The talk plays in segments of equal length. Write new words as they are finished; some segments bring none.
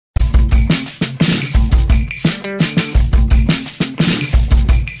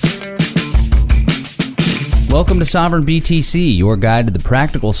Welcome to SovereignBTC, your guide to the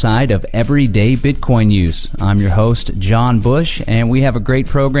practical side of everyday Bitcoin use. I'm your host, John Bush, and we have a great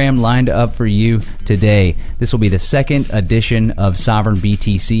program lined up for you today. This will be the second edition of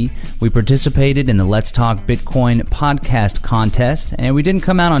SovereignBTC. We participated in the Let's Talk Bitcoin podcast contest, and we didn't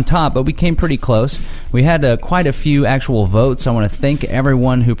come out on top, but we came pretty close. We had quite a few actual votes. I want to thank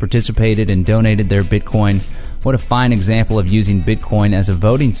everyone who participated and donated their Bitcoin. What a fine example of using Bitcoin as a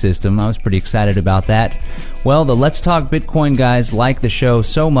voting system. I was pretty excited about that. Well, the Let's Talk Bitcoin guys like the show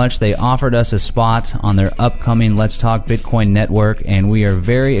so much they offered us a spot on their upcoming Let's Talk Bitcoin network, and we are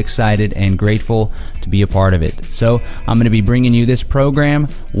very excited and grateful to be a part of it. So I'm going to be bringing you this program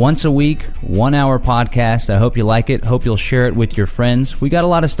once a week, 1 hour podcast. I hope you like it. Hope you'll share it with your friends. We got a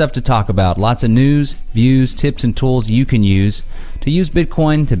lot of stuff to talk about. Lots of news, views, tips, and tools you can use to use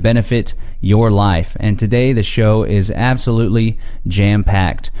Bitcoin to benefit your life. And today the show is absolutely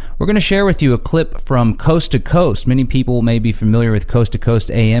jam-packed. We're going to share with you a clip from Coast to Coast. Many people may be familiar with Coast to Coast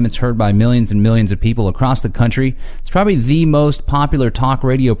AM. It's heard by millions and millions of people across the country. It's probably the most popular talk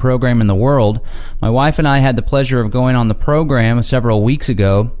radio program in the world. My wife and I had the pleasure of going on the program several weeks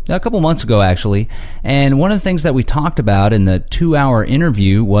ago, a couple months ago actually, and one of the things that we talked about in the 2-hour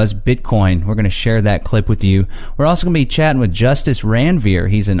interview was Bitcoin. We're going to share that clip with you. We're also going to be chatting with Justice Ranveer.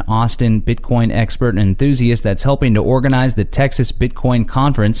 He's an Austin Bitcoin expert and enthusiast that's helping to organize the Texas Bitcoin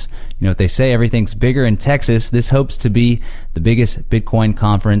Conference. You know what they say, everything's bigger in Texas. This hopes to be the biggest Bitcoin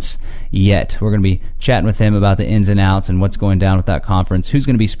conference yet. We're going to be chatting with him about the ins and outs and what's going down with that conference, who's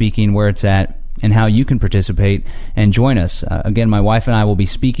going to be speaking, where it's at, and how you can participate and join us. Again, my wife and I will be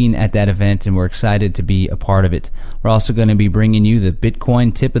speaking at that event, and we're excited to be a part of it. We're also going to be bringing you the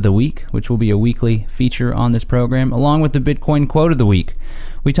Bitcoin Tip of the Week, which will be a weekly feature on this program, along with the Bitcoin Quote of the Week.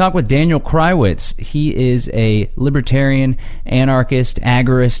 We talk with Daniel Krywitz. He is a libertarian, anarchist,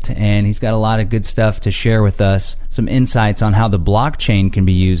 agorist, and he's got a lot of good stuff to share with us. Some insights on how the blockchain can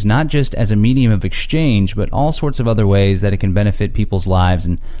be used, not just as a medium of exchange, but all sorts of other ways that it can benefit people's lives.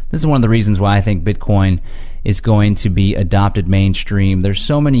 And this is one of the reasons why I think Bitcoin is going to be adopted mainstream. There's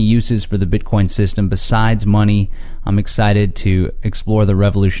so many uses for the Bitcoin system besides money. I'm excited to explore the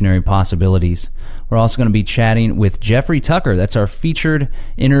revolutionary possibilities. We're also going to be chatting with Jeffrey Tucker. That's our featured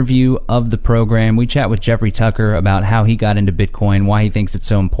interview of the program. We chat with Jeffrey Tucker about how he got into Bitcoin, why he thinks it's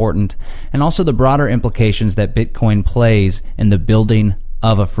so important, and also the broader implications that Bitcoin plays in the building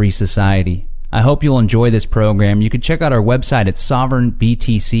of a free society. I hope you'll enjoy this program. You can check out our website at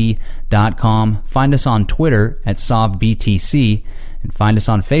SovereignBTC.com. Find us on Twitter at SovBTC. And find us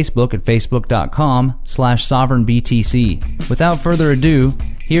on Facebook at Facebook.com/SovereignBTC. Without further ado,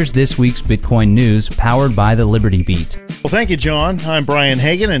 here's this week's Bitcoin news powered by the Liberty Beat. Well, thank you, John. I'm Brian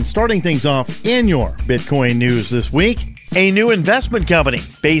Hagan, and starting things off in your Bitcoin news this week, a new investment company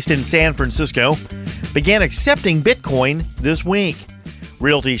based in San Francisco began accepting Bitcoin this week.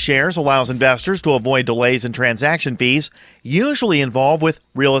 Realty Shares allows investors to avoid delays in transaction fees usually involved with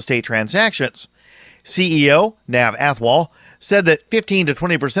real estate transactions. CEO Nav Athwal said that 15 to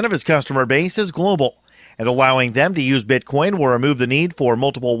 20% of his customer base is global, and allowing them to use Bitcoin will remove the need for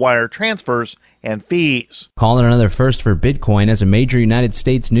multiple wire transfers and fees. Call it another first for Bitcoin as a major United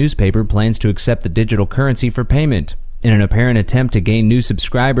States newspaper plans to accept the digital currency for payment. In an apparent attempt to gain new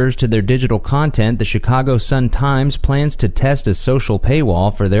subscribers to their digital content, the Chicago Sun-Times plans to test a social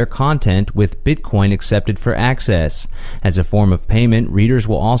paywall for their content with Bitcoin accepted for access. As a form of payment, readers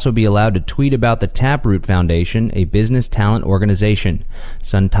will also be allowed to tweet about the Taproot Foundation, a business talent organization.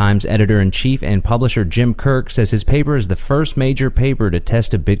 Sun-Times editor-in-chief and publisher Jim Kirk says his paper is the first major paper to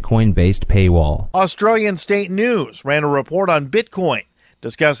test a Bitcoin-based paywall. Australian State News ran a report on Bitcoin,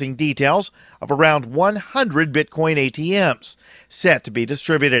 discussing details of around 100 Bitcoin ATMs set to be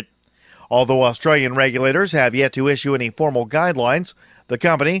distributed. Although Australian regulators have yet to issue any formal guidelines, the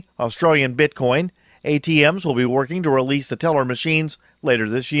company, Australian Bitcoin ATMs, will be working to release the teller machines later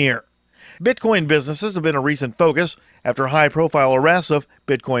this year. Bitcoin businesses have been a recent focus after high-profile arrests of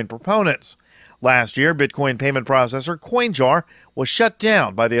Bitcoin proponents. Last year, Bitcoin payment processor CoinJar was shut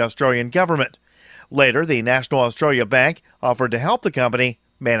down by the Australian government. Later, the National Australia Bank offered to help the company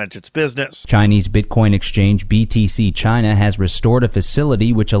manage its business. Chinese Bitcoin exchange BTC China has restored a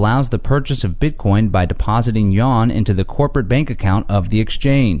facility which allows the purchase of Bitcoin by depositing yuan into the corporate bank account of the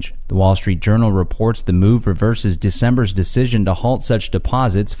exchange. The Wall Street Journal reports the move reverses December's decision to halt such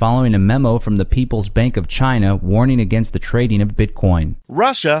deposits following a memo from the People's Bank of China warning against the trading of Bitcoin.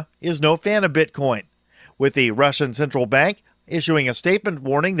 Russia is no fan of Bitcoin, with the Russian central bank issuing a statement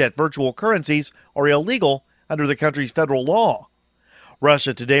warning that virtual currencies are illegal under the country's federal law.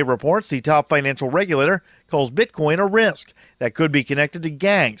 Russia Today reports the top financial regulator calls Bitcoin a risk that could be connected to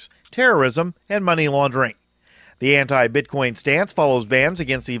gangs, terrorism, and money laundering. The anti-Bitcoin stance follows bans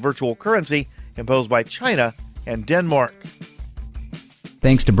against the virtual currency imposed by China and Denmark.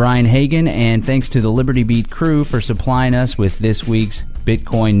 Thanks to Brian Hagan, and thanks to the Liberty Beat crew for supplying us with this week's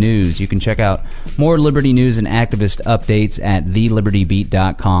Bitcoin news. You can check out more Liberty news and activist updates at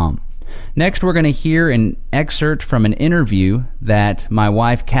thelibertybeat.com. Next, we're going to hear an excerpt from an interview that my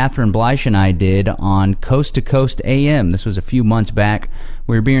wife, Catherine Bleich, and I did on Coast to Coast AM. This was a few months back.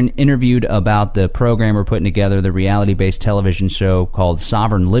 We were being interviewed about the program we're putting together, the reality-based television show called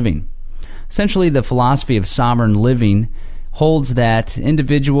Sovereign Living. Essentially, the philosophy of sovereign living holds that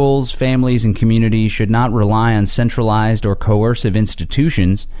individuals, families, and communities should not rely on centralized or coercive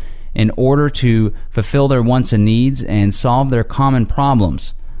institutions in order to fulfill their wants and needs and solve their common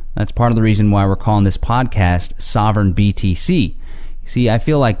problems. That's part of the reason why we're calling this podcast SovereignBTC. See, I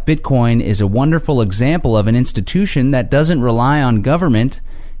feel like Bitcoin is a wonderful example of an institution that doesn't rely on government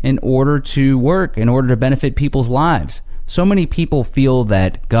in order to work, in order to benefit people's lives. So many people feel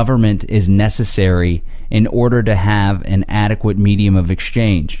that government is necessary in order to have an adequate medium of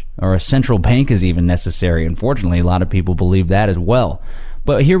exchange, or a central bank is even necessary. Unfortunately, a lot of people believe that as well.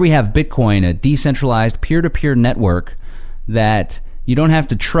 But here we have Bitcoin, a decentralized peer-to-peer network that you don't have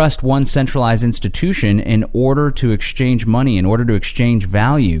to trust one centralized institution in order to exchange money, in order to exchange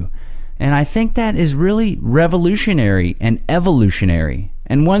value. And I think that is really revolutionary and evolutionary.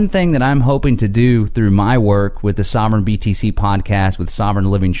 And one thing that I'm hoping to do through my work with the Sovereign BTC podcast, with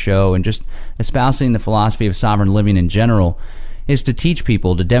Sovereign Living Show, and just espousing the philosophy of sovereign living in general, is to teach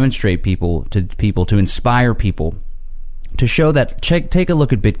people, to demonstrate to inspire people, to show that, take a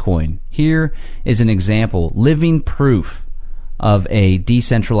look at Bitcoin. Here is an example, living proof of a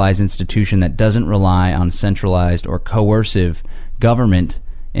decentralized institution that doesn't rely on centralized or coercive government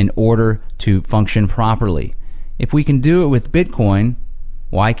in order to function properly. If we can do it with Bitcoin,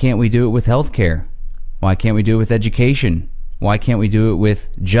 why can't we do it with healthcare? Why can't we do it with education? Why can't we do it with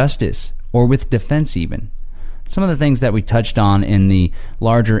justice or with defense even? Some of the things that we touched on in the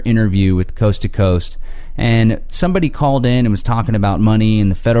larger interview with Coast to Coast. And somebody called in and was talking about money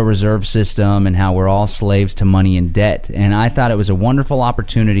and the Federal Reserve System and how we're all slaves to money and debt. And I thought it was a wonderful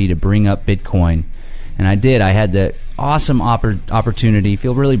opportunity to bring up Bitcoin. And I did. I had the awesome opportunity,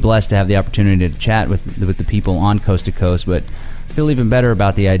 feel really blessed to have the opportunity to chat with the people on Coast to Coast, but I feel even better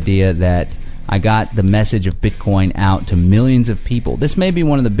about the idea that I got the message of Bitcoin out to millions of people. This may be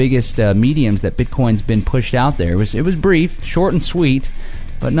one of the biggest mediums that Bitcoin's been pushed out there. It was brief, short and sweet,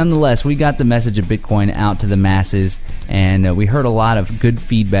 but nonetheless, we got the message of Bitcoin out to the masses, and we heard a lot of good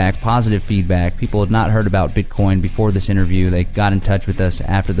feedback, positive feedback. People had not heard about Bitcoin before this interview. They got in touch with us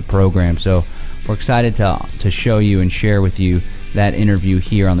after the program, so we're excited to show you and share with you that interview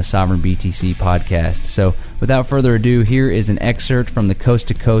here on the Sovereign BTC podcast. So without further ado, here is an excerpt from the Coast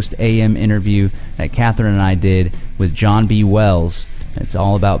to Coast AM interview that Catherine and I did with John B. Wells. It's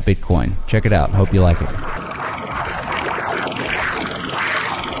all about Bitcoin. Check it out. Hope you like it.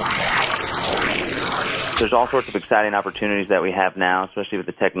 There's all sorts of exciting opportunities that we have now, especially with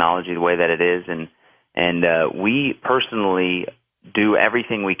the technology the way that it is, and we personally do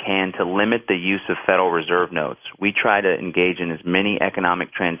everything we can to limit the use of Federal Reserve notes. We try to engage in as many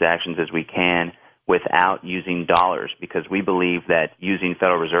economic transactions as we can without using dollars, because we believe that using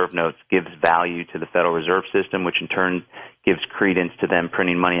Federal Reserve notes gives value to the Federal Reserve System, which in turn gives credence to them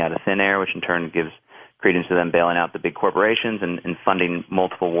printing money out of thin air, which in turn gives credence to them bailing out the big corporations and funding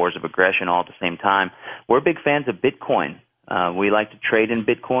multiple wars of aggression all at the same time. We're big fans of Bitcoin. We like to trade in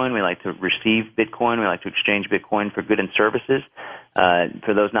Bitcoin. We like to receive Bitcoin. We like to exchange Bitcoin for goods and services.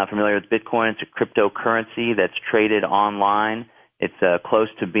 For those not familiar with Bitcoin, it's a cryptocurrency that's traded online. It's close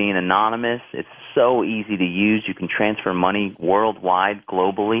to being anonymous. It's so easy to use. You can transfer money worldwide,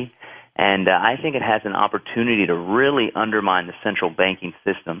 globally. And I think it has an opportunity to really undermine the central banking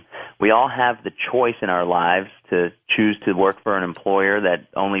system. We all have the choice in our lives to choose to work for an employer that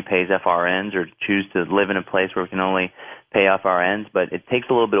only pays FRNs, or choose to live in a place where we can only pay FRNs. But it takes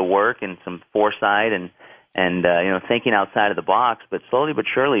a little bit of work and some foresight and thinking outside of the box. But slowly but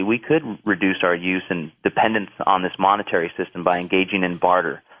surely, we could reduce our use and dependence on this monetary system by engaging in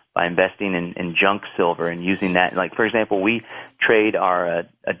barter, by investing in junk silver and using that. Like, for example, we trade our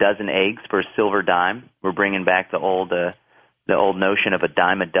a dozen eggs for a silver dime. We're bringing back the old notion of a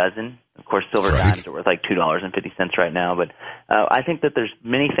dime a dozen. Of course, silver dimes are worth like $2.50 right now. But I think that there's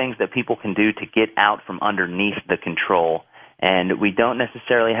many things that people can do to get out from underneath the control. And we don't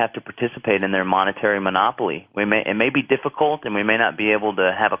necessarily have to participate in their monetary monopoly. It may be difficult, and we may not be able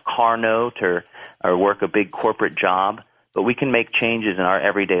to have a car note or work a big corporate job. but we can make changes in our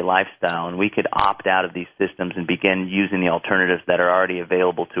everyday lifestyle, and we could opt out of these systems and begin using the alternatives that are already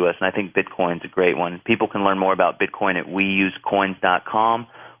available to us. And I think Bitcoin's a great one. People can learn more about Bitcoin at weusecoins.com,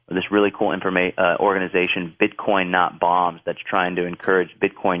 or this really cool organization, Bitcoin Not Bombs, that's trying to encourage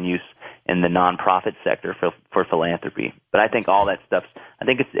Bitcoin use in the nonprofit sector for philanthropy. But I think all that stuff, I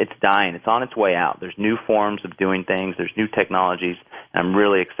think it's dying. It's on its way out. There's new forms of doing things. There's new technologies. And I'm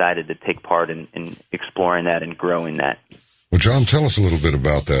really excited to take part in exploring that and growing that. Well, John, tell us a little bit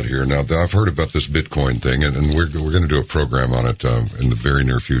about that here. Now, I've heard about this Bitcoin thing, and we're going to do a program on it in the very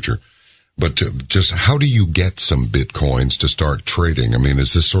near future. But just how do you get some Bitcoins to start trading? I mean,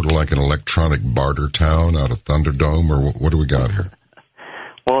 is this sort of like an electronic barter town out of Thunderdome, or what do we got here?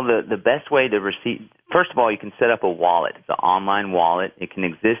 Well, the best way to receive, first of all, you can set up a wallet. It's an online wallet. It can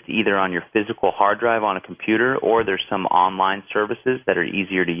exist either on your physical hard drive on a computer, or there's some online services that are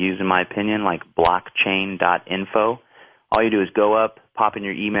easier to use, in my opinion, like blockchain.info. All you do is go up, pop in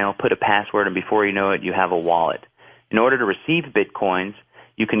your email, put a password, and before you know it, you have a wallet. In order to receive Bitcoins,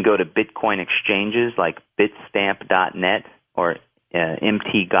 you can go to Bitcoin exchanges like bitstamp.net or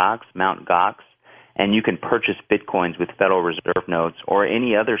MT.Gox, Mt. Gox, and you can purchase Bitcoins with Federal Reserve notes or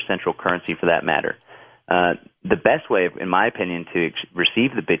any other central currency for that matter. The best way, in my opinion, to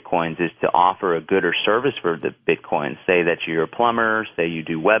receive the Bitcoins is to offer a good or service for the Bitcoins. Say that you're a plumber, say you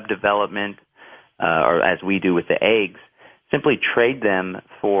do web development, or as we do with the eggs. Simply trade them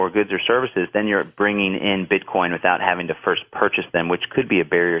for goods or services, then you're bringing in Bitcoin without having to first purchase them, which could be a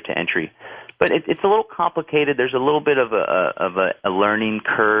barrier to entry. But it's a little complicated. There's a little bit of a learning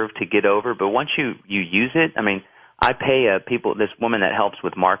curve to get over. But once you use it, I mean, I pay this woman that helps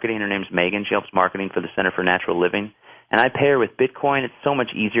with marketing. Her name's Megan. She helps marketing for the Center for Natural Living. And I pay her with Bitcoin. It's so much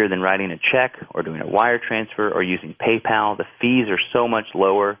easier than writing a check or doing a wire transfer or using PayPal. The fees are so much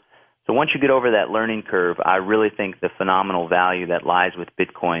lower. So once you get over that learning curve, I really think the phenomenal value that lies with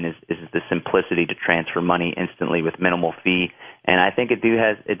Bitcoin is the simplicity to transfer money instantly with minimal fee. And I think it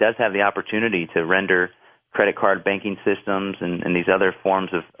does have the opportunity to render credit card banking systems and these other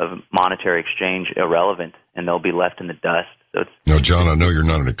forms of monetary exchange irrelevant, and they'll be left in the dust. So now, John, I know you're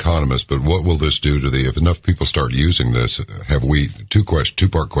not an economist, but what will this do to if enough people start using this,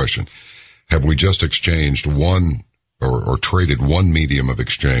 two-part question. Have we just exchanged one or traded one medium of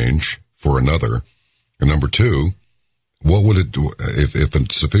exchange for another? And number two, what would it do if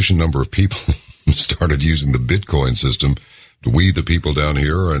a sufficient number of people started using the Bitcoin system? We, the people down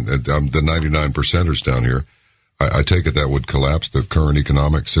here, and the 99%ers down here, I take it that would collapse the current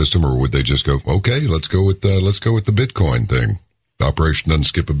economic system, or would they just go, okay, let's go with the Bitcoin thing? The operation doesn't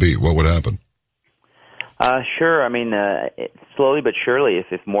skip a beat. What would happen? Sure. I mean, slowly but surely,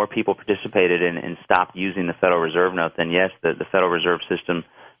 if more people participated and stopped using the Federal Reserve note, then yes, the Federal Reserve System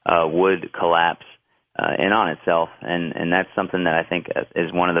would collapse in on itself, and that's something that I think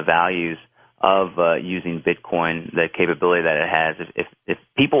is one of the values of using Bitcoin, the capability that it has. If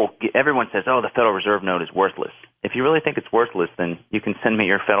everyone says, oh, the Federal Reserve note is worthless. If you really think it's worthless, then you can send me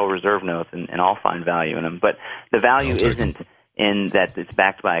your Federal Reserve notes, and I'll find value in them. But the value isn't in that it's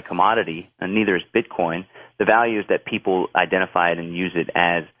backed by a commodity, and neither is Bitcoin. The value is that people identify it and use it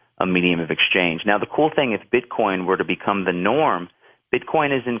as a medium of exchange. Now, the cool thing, if Bitcoin were to become the norm,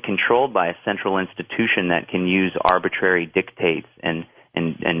 Bitcoin isn't controlled by a central institution that can use arbitrary dictates and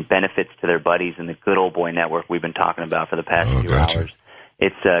benefits to their buddies in the good old boy network we've been talking about for the past few hours.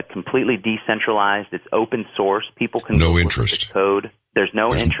 It's completely decentralized. It's open source. People can no interest the code. There's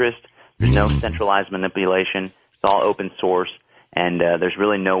no interest. There's no centralized manipulation. It's all open source, and there's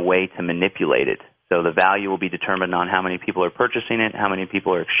really no way to manipulate it. So the value will be determined on how many people are purchasing it, how many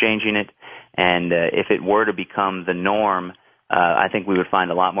people are exchanging it, and if it were to become the norm, I think we would find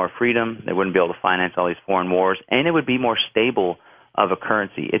a lot more freedom. They wouldn't be able to finance all these foreign wars, and it would be more stable of a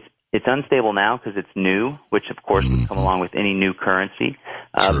currency. It's unstable now because it's new, which of course would come along with any new currency.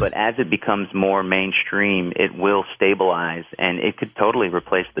 Sure. But as it becomes more mainstream, it will stabilize, and it could totally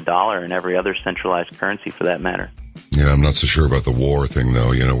replace the dollar and every other centralized currency for that matter. Yeah, I'm not so sure about the war thing,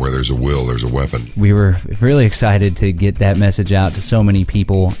 though. You know, where there's a will, there's a weapon. We were really excited to get that message out to so many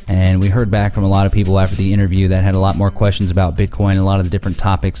people, and we heard back from a lot of people after the interview that had a lot more questions about Bitcoin and a lot of the different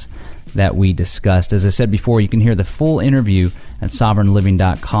topics that we discussed. As I said before, you can hear the full interview at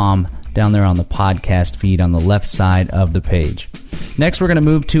SovereignLiving.com down there on the podcast feed on the left side of the page. Next, we're going to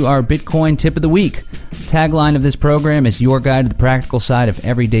move to our Bitcoin Tip of the Week. Tagline of this program is your guide to the practical side of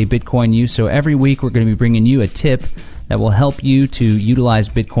everyday Bitcoin use. So every week, we're going to be bringing you a tip that will help you to utilize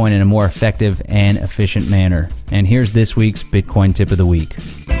Bitcoin in a more effective and efficient manner. And here's this week's Bitcoin Tip of the Week.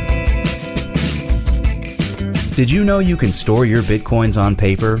 Did you know you can store your Bitcoins on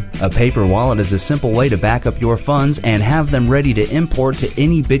paper? A paper wallet is a simple way to back up your funds and have them ready to import to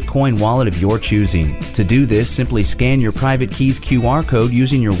any Bitcoin wallet of your choosing. To do this, simply scan your private keys QR code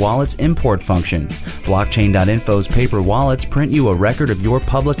using your wallet's import function. Blockchain.info's paper wallets print you a record of your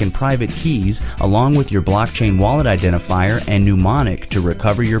public and private keys along with your blockchain wallet identifier and mnemonic to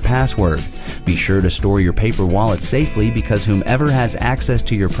recover your password. Be sure to store your paper wallet safely because whomever has access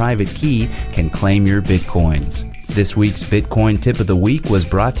to your private key can claim your Bitcoins. This week's Bitcoin Tip of the Week was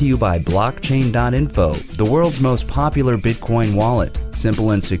brought to you by Blockchain.info, the world's most popular Bitcoin wallet.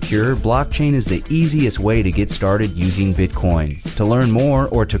 Simple and secure, blockchain is the easiest way to get started using Bitcoin. To learn more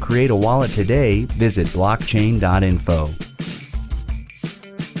or to create a wallet today, visit Blockchain.info.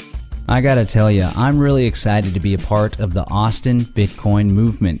 I gotta tell you, I'm really excited to be a part of the Austin Bitcoin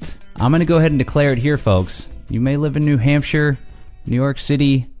movement. I'm gonna go ahead and declare it here, folks. You may live in New Hampshire, New York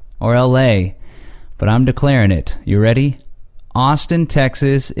City, or LA, but I'm declaring it. You ready? Austin,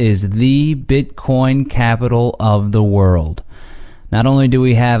 Texas is the Bitcoin capital of the world. Not only do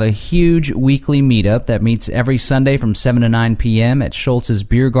we have a huge weekly meetup that meets every Sunday from 7 to 9 p.m. at Schultz's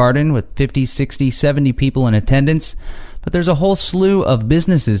Beer Garden with 50, 60, 70 people in attendance, but there's a whole slew of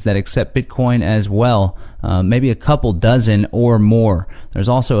businesses that accept Bitcoin as well, maybe a couple dozen or more. There's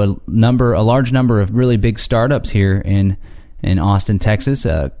also a large number of really big startups here in Austin, Texas.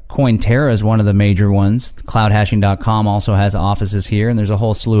 Cointerra is one of the major ones. CloudHashing.com also has offices here, and there's a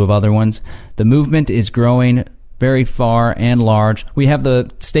whole slew of other ones. The movement is growing very far and large. We have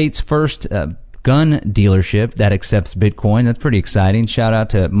the state's first gun dealership that accepts Bitcoin. That's pretty exciting. Shout out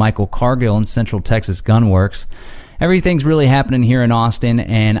to Michael Cargill and Central Texas Gunworks. Everything's really happening here in Austin,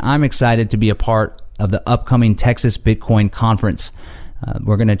 and I'm excited to be a part of the upcoming Texas Bitcoin Conference.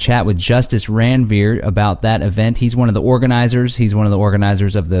 We're going to chat with Justice Ranveer about that event. He's one of the organizers. He's one of the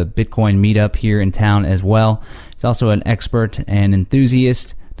organizers of the Bitcoin meetup here in town as well. He's also an expert and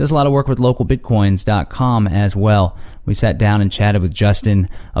enthusiast. Does a lot of work with localbitcoins.com as well. We sat down and chatted with Justin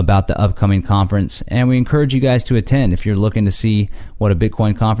about the upcoming conference, and we encourage you guys to attend. If you're looking to see what a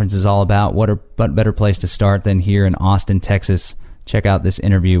Bitcoin conference is all about, what better place to start than here in Austin, Texas? Check out this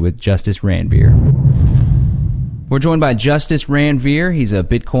interview with Justice Ranveer. We're joined by Justice Ranveer. He's a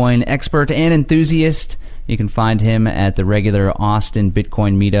Bitcoin expert and enthusiast. You can find him at the regular Austin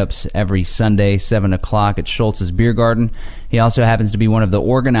Bitcoin meetups every Sunday, 7 o'clock at Schultz's Beer Garden. He also happens to be one of the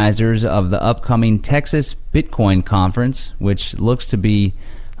organizers of the upcoming Texas Bitcoin Conference, which looks to be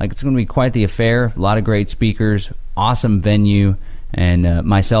like it's going to be quite the affair. A lot of great speakers, awesome venue, and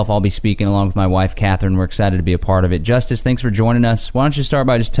myself, I'll be speaking along with my wife, Catherine. We're excited to be a part of it. Justice, thanks for joining us. Why don't you start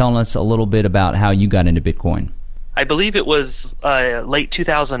by just telling us a little bit about how you got into Bitcoin? I believe it was late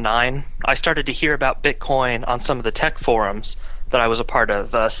 2009. I started to hear about Bitcoin on some of the tech forums that I was a part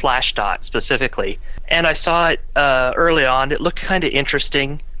of, Slashdot specifically. And I saw it early on. It looked kind of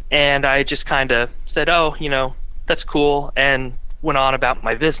interesting. And I just kind of said, oh, that's cool, and went on about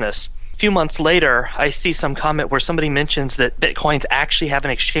my business. A few months later, I see some comment where somebody mentions that Bitcoins actually have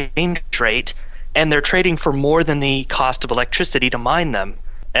an exchange rate, and they're trading for more than the cost of electricity to mine them.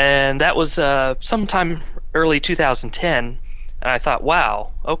 And that was sometime early 2010, and I thought,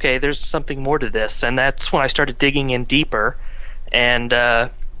 wow, okay, there's something more to this. And that's when I started digging in deeper and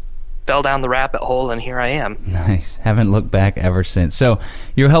fell down the rabbit hole, and here I am. Nice. Haven't looked back ever since. So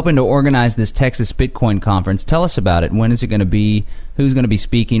you're helping to organize this Texas Bitcoin Conference. Tell us about it. When is it going to be? Who's going to be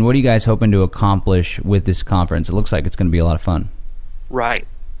speaking? What are you guys hoping to accomplish with this conference? It looks like it's going to be a lot of fun. Right.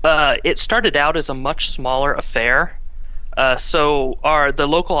 It started out as a much smaller affair. So the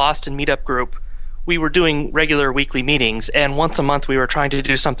local Austin meetup group, we were doing regular weekly meetings, and once a month we were trying to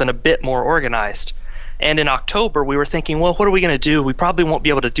do something a bit more organized. And in October we were thinking, well, what are we going to do? We probably won't be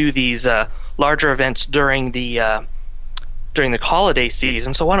able to do these larger events during the holiday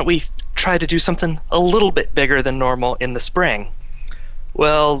season, so why don't we try to do something a little bit bigger than normal in the spring?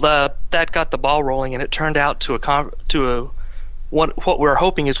 Well, that got the ball rolling, and it turned out what we're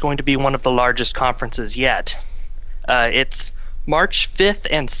hoping is going to be one of the largest conferences yet. It's March 5th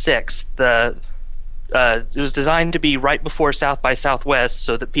and 6th. It was designed to be right before South by Southwest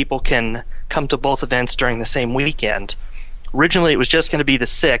so that people can come to both events during the same weekend. Originally, it was just going to be the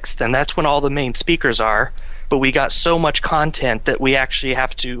 6th, and that's when all the main speakers are, but we got so much content that we actually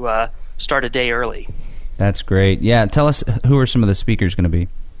have to start a day early. That's great. Yeah, tell us, who are some of the speakers going to be?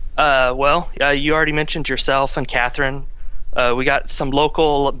 You already mentioned yourself and Catherine. We got some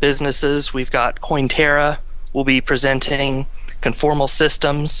local businesses. We've got Cointerra. We'll be presenting Conformal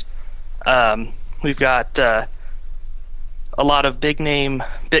Systems. We've got a lot of big-name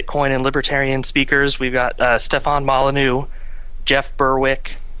Bitcoin and libertarian speakers. We've got Stefan Molyneux, Jeff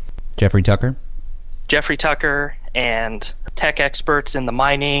Berwick. Jeffrey Tucker. Jeffrey Tucker and tech experts in the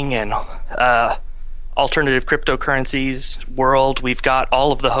mining and alternative cryptocurrencies world. We've got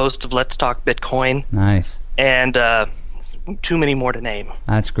all of the hosts of Let's Talk Bitcoin. Nice. And too many more to name.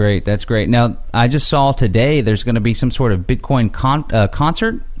 That's great. That's great. Now, I just saw today there's going to be some sort of Bitcoin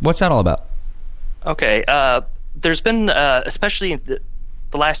concert. What's that all about? Okay. There's been, especially in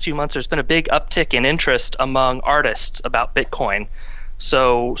the last few months, there's been a big uptick in interest among artists about Bitcoin.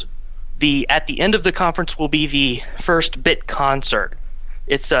 So at the end of the conference will be the first Bit concert.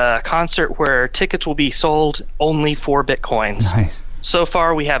 It's a concert where tickets will be sold only for Bitcoins. Nice. So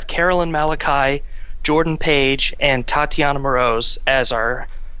far, we have Carolyn Malachi, Jordan Page, and Tatiana Moroz as our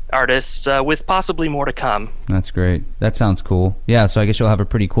artists, with possibly more to come. That's great. That sounds cool. Yeah, so I guess you'll have a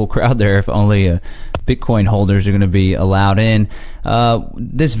pretty cool crowd there if only Bitcoin holders are going to be allowed in.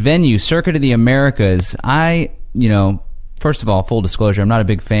 This venue, Circuit of the Americas, first of all, full disclosure, I'm not a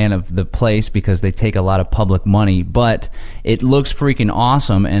big fan of the place because they take a lot of public money, but it looks freaking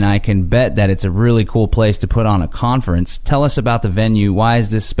awesome, and I can bet that it's a really cool place to put on a conference. Tell us about the venue. Why is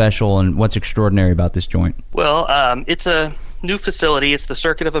this special, and what's extraordinary about this joint? Well, it's a new facility. It's the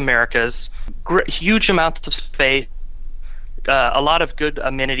Circuit of Americas. Huge amounts of space, a lot of good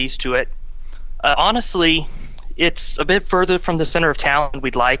amenities to it. Honestly, it's a bit further from the center of town than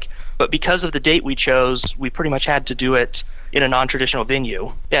we'd like, but because of the date we chose, we pretty much had to do it in a non-traditional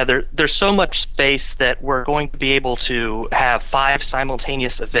venue. Yeah, there's so much space that we're going to be able to have 5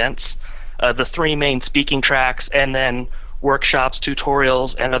 simultaneous events, the 3 main speaking tracks, and then workshops,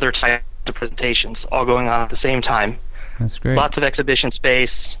 tutorials, and other types of presentations all going on at the same time. That's great. Lots of exhibition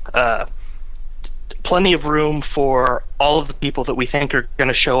space, plenty of room for all of the people that we think are going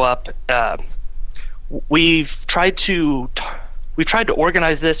to show up. We've tried to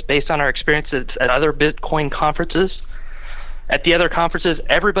organize this based on our experiences at other Bitcoin conferences. At the other conferences,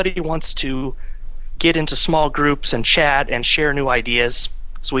 everybody wants to get into small groups and chat and share new ideas.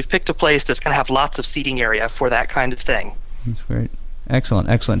 So we've picked a place that's going to have lots of seating area for that kind of thing. That's great. Excellent,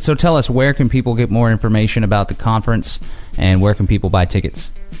 excellent. So tell us, where can people get more information about the conference, and where can people buy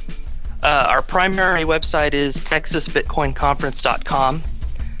tickets? Our primary website is texasbitcoinconference.com.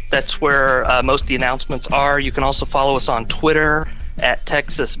 That's where most of the announcements are. You can also follow us on Twitter at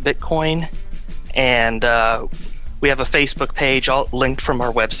Texas Bitcoin, and we have a Facebook page all linked from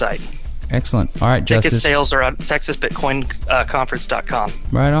our website. Excellent. All right, Ticket Justice. sales are on texasbitcoinconference.com.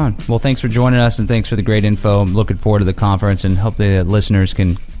 Right on. Well, thanks for joining us, and thanks for the great info. I'm looking forward to the conference, and hope the listeners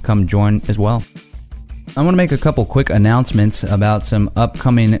can come join as well. I want to make a couple quick announcements about some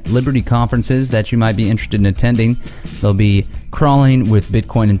upcoming Liberty conferences that you might be interested in attending. They'll be Crawling with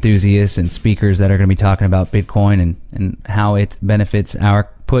Bitcoin enthusiasts and speakers that are going to be talking about Bitcoin and how it benefits our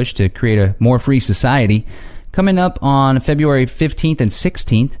push to create a more free society. Coming up on February 15th and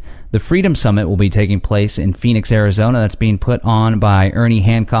 16th, the Freedom Summit will be taking place in Phoenix, Arizona. That's being put on by Ernie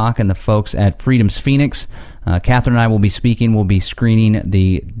Hancock and the folks at Freedom's Phoenix. Catherine and I will be speaking. We'll be screening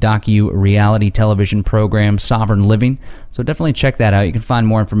the docu-reality television program Sovereign Living. So definitely check that out. You can find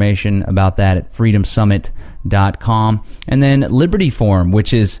more information about that at freedomsummit.com. And then Liberty Forum,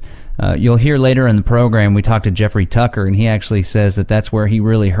 which is, you'll hear later in the program, we talked to Jeffrey Tucker, and he actually says that that's where he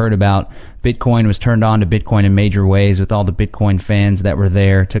really heard about Bitcoin, was turned on to Bitcoin in major ways with all the Bitcoin fans that were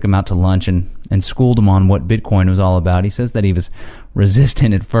there, took him out to lunch and schooled him on what Bitcoin was all about. He says that he was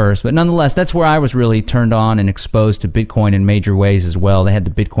resistant at first, but nonetheless, that's where I was really turned on and exposed to Bitcoin in major ways as well. They had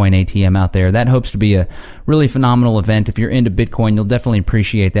the Bitcoin ATM out there. That hopes to be a really phenomenal event. If you're into Bitcoin, you'll definitely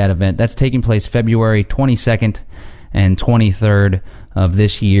appreciate that event. That's taking place February 22nd and 23rd of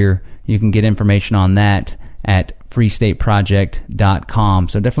this year. You can get information on that at freestateproject.com.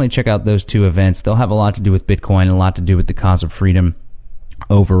 So definitely check out those 2 events. They'll have a lot to do with Bitcoin and a lot to do with the cause of freedom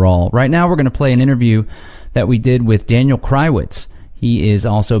overall. Right now, we're going to play an interview that we did with Daniel Krywitz. He is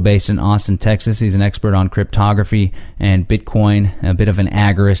also based in Austin, Texas. He's an expert on cryptography and Bitcoin, a bit of an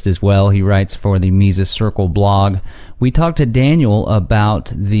agorist as well. He writes for the Mises Circle blog. We talked to Daniel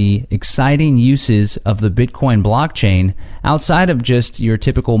about the exciting uses of the Bitcoin blockchain outside of just your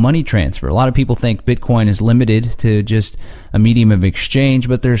typical money transfer. A lot of people think Bitcoin is limited to just a medium of exchange,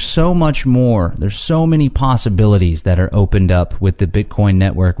 but there's so much more. There's so many possibilities that are opened up with the Bitcoin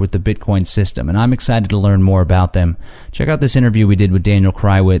network, with the Bitcoin system, and I'm excited to learn more about them. Check out this interview we did with Daniel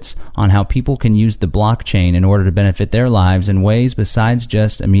Krywitz on how people can use the blockchain in order to benefit their lives in ways besides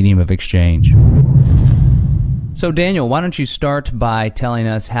just a medium of exchange. So Daniel, why don't you start by telling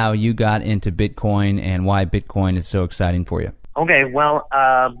us how you got into Bitcoin and why Bitcoin is so exciting for you? Okay, well,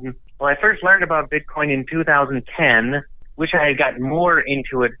 I first learned about Bitcoin in 2010. Wish I had gotten more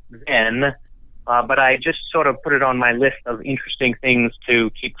into it then. but I just sort of put it on my list of interesting things to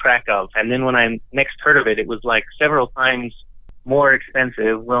keep track of. And then when I next heard of it, it was like several times more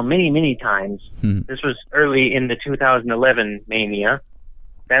expensive. Well, many times. This was early in the 2011 mania.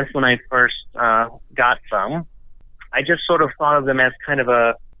 That's when I first got some. I just sort of thought of them as kind of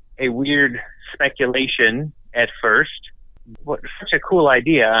a weird speculation at first. What such a cool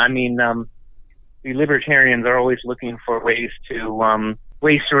idea. I mean, the libertarians are always looking for ways to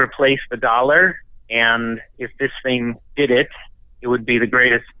replace the dollar, and if this thing did it, it would be the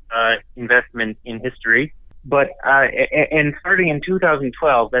greatest investment in history. But and starting in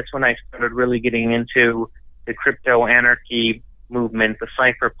 2012, that's when I started really getting into the crypto anarchy movement, the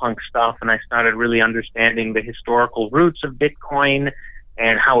cypherpunk stuff, and I started really understanding the historical roots of Bitcoin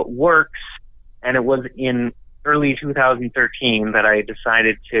and how it works. And it was in early 2013 that I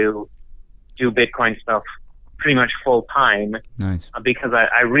decided to do Bitcoin stuff pretty much full time. Nice. Because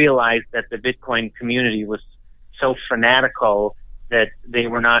I realized that the Bitcoin community was so fanatical that they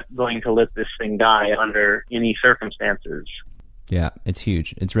were not going to let this thing die under any circumstances. Yeah, it's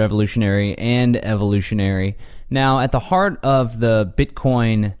huge. It's revolutionary and evolutionary. Now, at the heart of the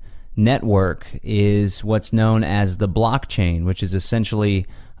Bitcoin network is what's known as the blockchain, which is essentially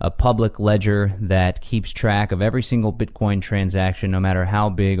a public ledger that keeps track of every single Bitcoin transaction, no matter how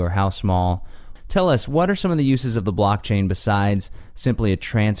big or how small. Tell us, what are some of the uses of the blockchain besides simply a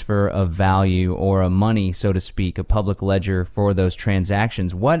transfer of value or a money, so to speak, a public ledger for those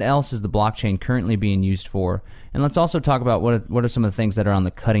transactions? What else is the blockchain currently being used for? And let's also talk about what are some of the things that are on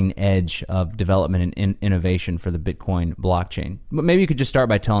the cutting edge of development and innovation for the Bitcoin blockchain. But maybe you could just start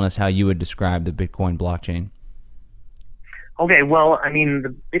by telling us how you would describe the Bitcoin blockchain. Okay, well, I mean,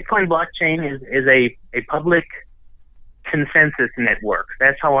 the Bitcoin blockchain is a public consensus network.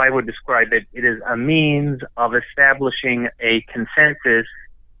 That's how I would describe it. It is a means of establishing a consensus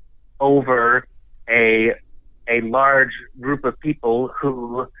over a large group of people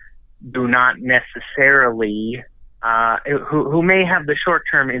who do not necessarily, who may have the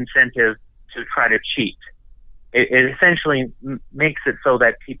short-term incentive to try to cheat. It essentially makes it so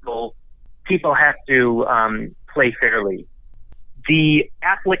that people have to play fairly. The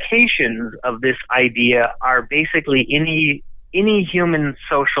applications of this idea are basically any human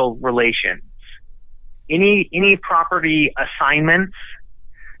social relations, any property assignments.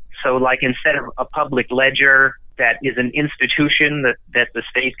 So, like, instead of a public ledger that is an institution that the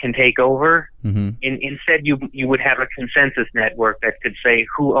state can take over, instead you would have a consensus network that could say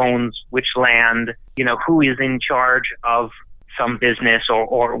who owns which land, who is in charge of some business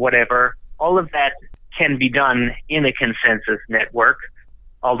or whatever. All of that can be done in a consensus network,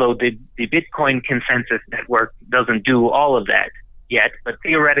 although the Bitcoin consensus network doesn't do all of that yet, but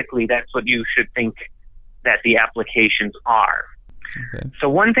theoretically that's what you should think that the applications are. Okay. So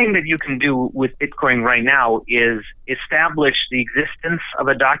one thing that you can do with Bitcoin right now is establish the existence of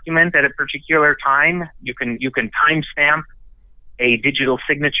a document at a particular time. You can timestamp a digital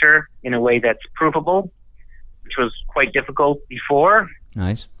signature in a way that's provable, which was quite difficult before.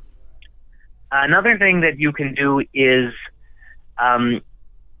 Nice. Another thing that you can do is,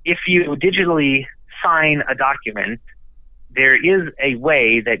 if you digitally sign a document, there is a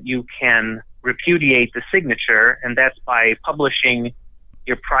way that you can repudiate the signature, and that's by publishing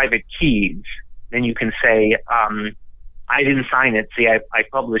your private keys. Then you can say, I didn't sign it, see, I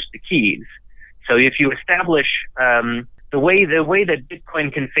published the keys. So if you establish, the way that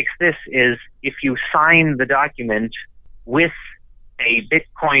Bitcoin can fix this is if you sign the document with a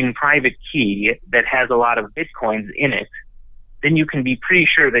Bitcoin private key that has a lot of Bitcoins in it, then you can be pretty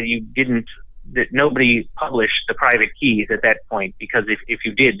sure that nobody published the private keys at that point, because if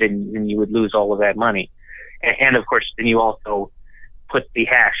you did, then you would lose all of that money. And of course, then you also put the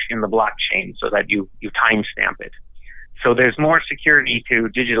hash in the blockchain so that you timestamp it. So there's more security to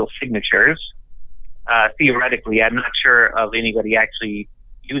digital signatures. Theoretically, I'm not sure of anybody actually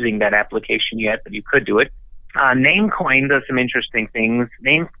using that application yet, but you could do it. Namecoin does some interesting things.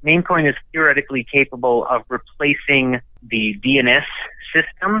 Namecoin is theoretically capable of replacing the DNS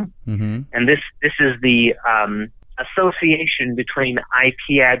system, and this is the association between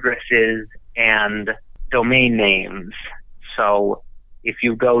IP addresses and domain names. So if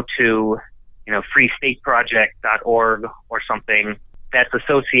you go to freestateproject.org or something, that's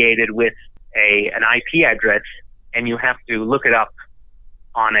associated with an IP address, and you have to look it up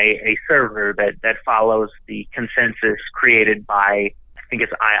on a server that follows the consensus created by, I think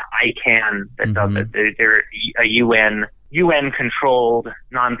it's ICANN that does it. They're a UN controlled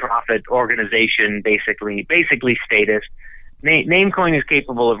nonprofit organization, basically statist. Namecoin is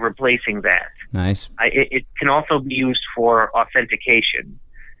capable of replacing that. Nice. It can also be used for authentication.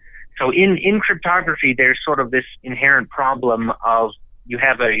 So in cryptography, there's sort of this inherent problem of you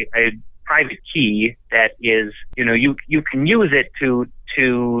have a private key that is, you can use it to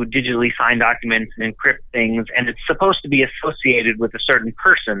digitally sign documents and encrypt things, and it's supposed to be associated with a certain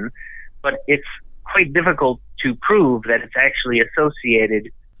person, but it's quite difficult to prove that it's actually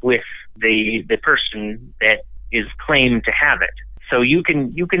associated with the person that is claimed to have it. So you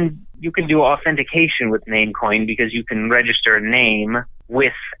can do authentication with Namecoin because you can register a name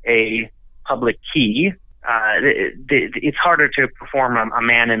with a public key. It's harder to perform a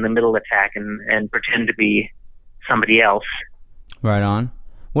man-in-the-middle attack and pretend to be somebody else. Right on.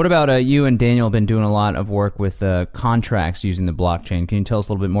 What about you and Daniel have been doing a lot of work with contracts using the blockchain. Can you tell us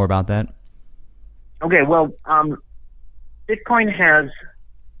a little bit more about that? Okay, well, Bitcoin has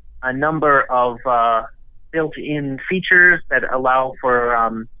a number of built-in features that allow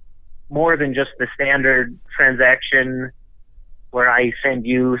for more than just the standard transaction where I send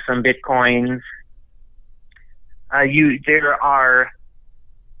you some Bitcoins. There are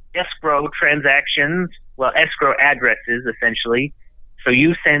escrow transactions, escrow addresses, essentially. So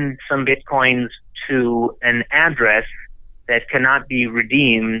you send some Bitcoins to an address that cannot be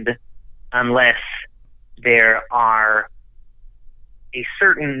redeemed unless there are a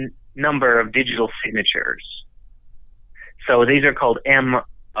certain number of digital signatures. So these are called M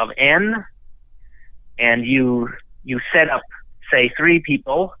of N, and you set up, say, 3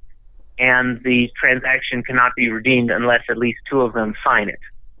 people, and the transaction cannot be redeemed unless at least 2 of them sign it.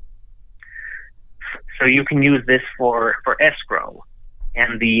 So you can use this for escrow,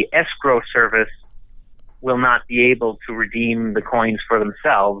 and the escrow service will not be able to redeem the coins for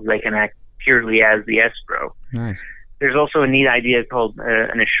themselves. They can act purely as the escrow. Nice. There's also a neat idea called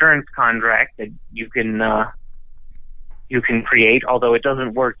an assurance contract that you can create, although it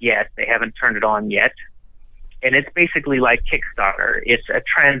doesn't work yet. They haven't turned it on yet. And it's basically like Kickstarter. It's a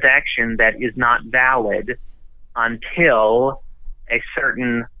transaction that is not valid until a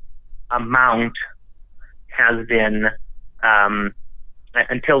certain amount has been,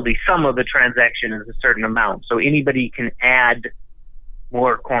 until the sum of the transaction is a certain amount. So anybody can add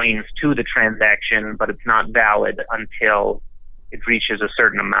more coins to the transaction, but it's not valid until it reaches a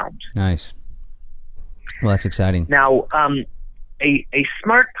certain amount. Nice. Well, that's exciting. Now, a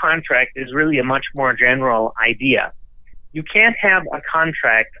smart contract is really a much more general idea. You can't have a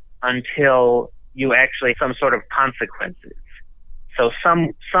contract until you actually have some sort of consequences. So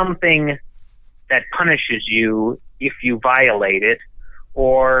something that punishes you if you violate it,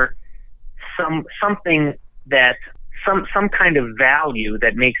 or something that some kind of value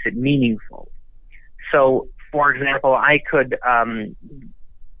that makes it meaningful. So, for example, I could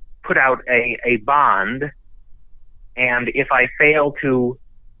put out a bond, and if I fail to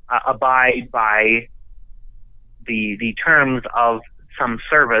abide by the terms of some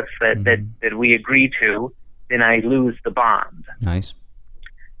service that we agree to, then I lose the bond. Nice.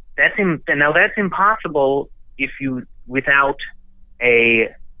 That's impossible without a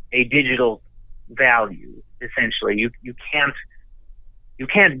digital value. Essentially, you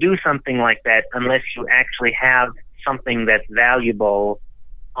can't do something like that unless you actually have something that's valuable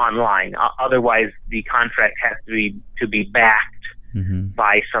online. Otherwise, the contract has to be backed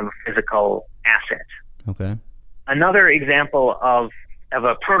by some physical asset. Okay. Another example of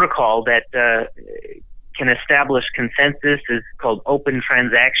a protocol that can establish consensus is called open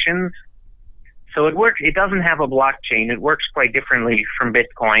transactions. So it doesn't have a blockchain. It works quite differently from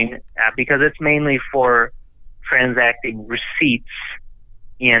Bitcoin because it's mainly for transacting receipts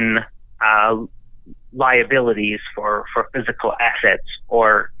in liabilities for physical assets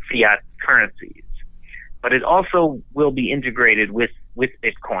or fiat currencies. But it also will be integrated with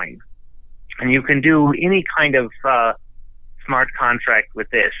Bitcoin. And you can do any kind of smart contract with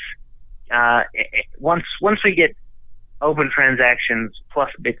this. Once we get open transactions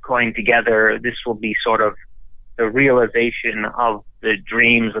plus Bitcoin together, this will be sort of the realization of the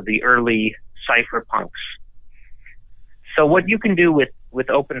dreams of the early cypherpunks. So what you can do with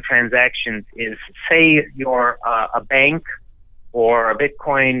open transactions is, say you're a bank or a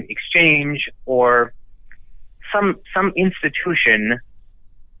Bitcoin exchange or some institution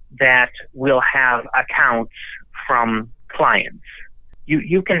that will have accounts from clients.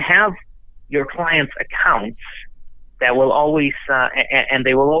 You can have your clients' accounts that will always and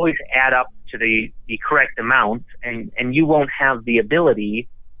they will always add up to the correct amount, and you won't have the ability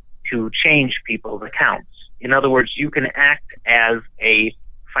to change people's accounts. In other words, you can act as a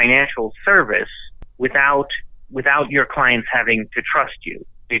financial service without your clients having to trust you,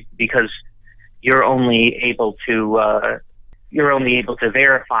 because you're only able to you're only able to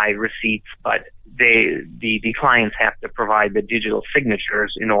verify receipts, but the clients have to provide the digital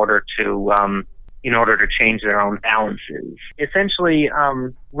signatures in order to change their own balances. Essentially,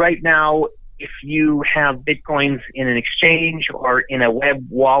 right now, if you have Bitcoins in an exchange or in a web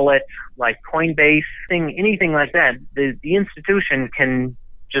wallet like Coinbase, anything like that, the institution can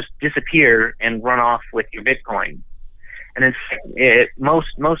just disappear and run off with your Bitcoin. And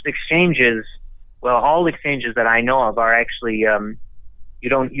most exchanges, well, all exchanges that I know of are actually you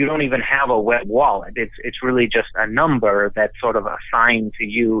don't even have a web wallet. It's really just a number that's sort of assigned to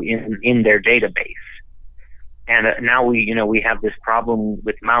you in their database. And now we have this problem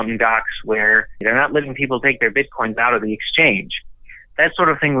with Mountain Gox where they're not letting people take their Bitcoins out of the exchange. That sort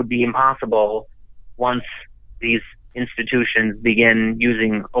of thing would be impossible once these institutions begin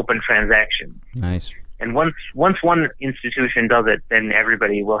using open transactions. Nice. And once one institution does it, then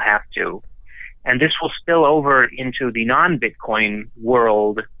everybody will have to. And this will spill over into the non-Bitcoin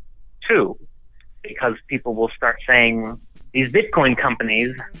world too, because people will start saying, these Bitcoin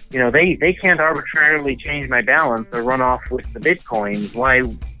companies, they can't arbitrarily change my balance or run off with the Bitcoins.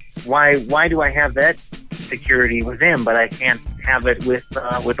 Why do I have that security with them, but I can't have it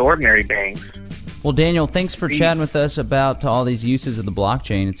with ordinary banks? Well, Daniel, thanks for chatting with us about all these uses of the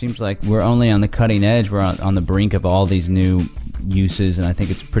blockchain. It seems like we're only on the cutting edge. We're on the brink of all these new uses, and I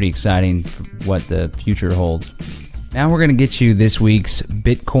think it's pretty exciting for what the future holds. Now we're going to get you this week's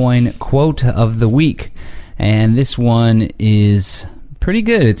Bitcoin quote of the week. And this one is pretty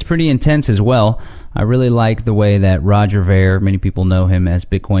good. It's pretty intense as well. I really like the way that Roger Ver, many people know him as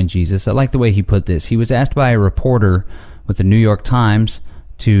Bitcoin Jesus, I like the way he put this. He was asked by a reporter with the New York Times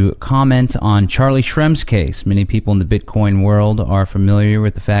to comment on Charlie Shrem's case. Many people in the Bitcoin world are familiar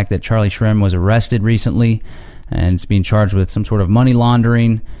with the fact that Charlie Shrem was arrested recently and is being charged with some sort of money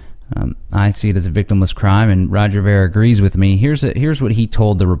laundering. I see it as a victimless crime, and Roger Ver agrees with me. Here's what he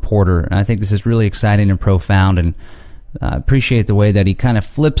told the reporter, and I think this is really exciting and profound, and I appreciate the way that he kind of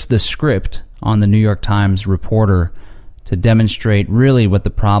flips the script on the New York Times reporter to demonstrate really what the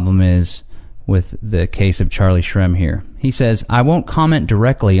problem is with the case of Charlie Shrem here. He says, "I won't comment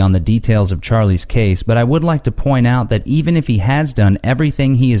directly on the details of Charlie's case, but I would like to point out that even if he has done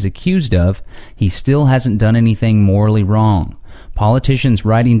everything he is accused of, he still hasn't done anything morally wrong. Politicians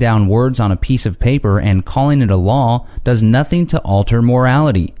writing down words on a piece of paper and calling it a law does nothing to alter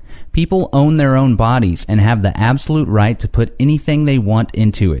morality. People own their own bodies and have the absolute right to put anything they want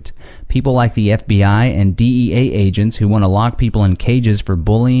into it. People like the FBI and DEA agents who want to lock people in cages for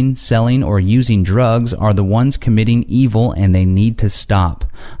bullying, selling, or using drugs are the ones committing evil, and they need to stop.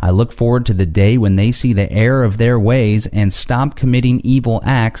 I look forward to the day when they see the error of their ways and stop committing evil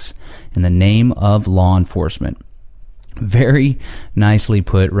acts in the name of law enforcement." Very nicely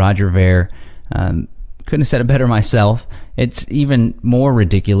put, Roger Ver. Couldn't have said it better myself. It's even more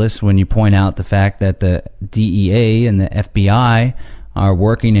ridiculous when you point out the fact that the DEA and the FBI are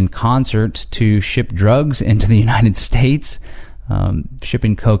working in concert to ship drugs into the United States,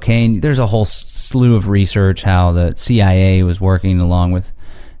 shipping cocaine. There's a whole slew of research how the CIA was working along with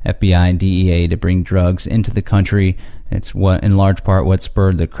FBI and DEA to bring drugs into the country. It's what, in large part, what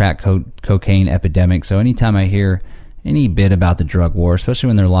spurred the crack cocaine epidemic. So anytime I hear any bit about the drug war, especially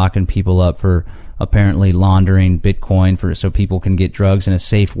when they're locking people up for apparently laundering Bitcoin so people can get drugs in a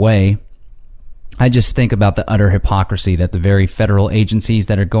safe way, I just think about the utter hypocrisy that the very federal agencies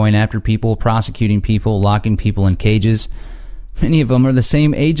that are going after people, prosecuting people, locking people in cages, many of them are the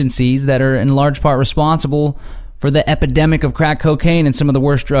same agencies that are in large part responsible for the epidemic of crack cocaine and some of the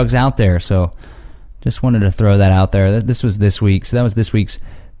worst drugs out there. So just wanted to throw that out there. That was this week's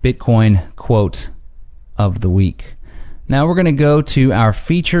Bitcoin quote of the week. Now we're going to go to our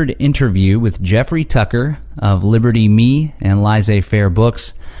featured interview with Jeffrey Tucker of Liberty Me and Laissez-Faire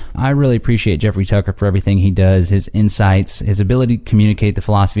Books. I really appreciate Jeffrey Tucker for everything he does, his insights, his ability to communicate the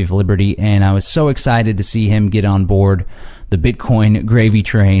philosophy of liberty, and I was so excited to see him get on board the Bitcoin gravy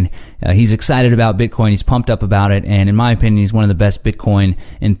train. He's excited about Bitcoin, he's pumped up about it, and in my opinion, he's one of the best Bitcoin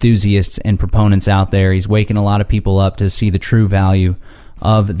enthusiasts and proponents out there. He's waking a lot of people up to see the true value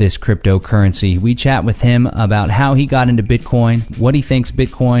of this cryptocurrency. We chat with him about how he got into Bitcoin, what he thinks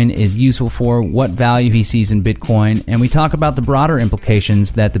Bitcoin is useful for, what value he sees in Bitcoin, and we talk about the broader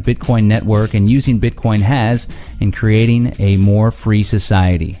implications that the Bitcoin network and using Bitcoin has in creating a more free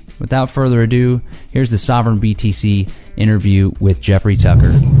society. Without further ado, here's the SovereignBTC interview with Jeffrey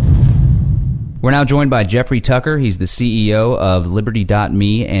Tucker. We're now joined by Jeffrey Tucker. He's the CEO of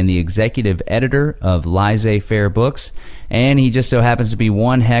Liberty.me and the executive editor of Laissez-Faire Books. And he just so happens to be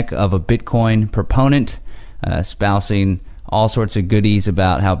one heck of a Bitcoin proponent, espousing all sorts of goodies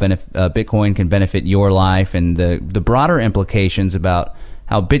about how Bitcoin can benefit your life and the broader implications about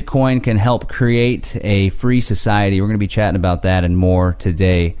how Bitcoin can help create a free society. We're going to be chatting about that and more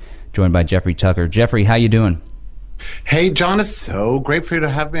today, joined by Jeffrey Tucker. Jeffrey, how you doing? Hey, John, it's so great for you to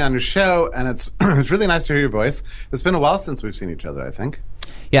have me on your show, and it's really nice to hear your voice. It's been a while since we've seen each other, I think.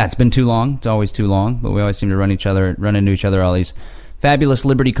 Yeah, it's been too long. It's always too long, but we always seem to run into each other all these fabulous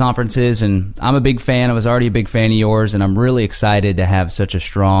Liberty conferences, and I'm a big fan. I was already a big fan of yours, and I'm really excited to have such a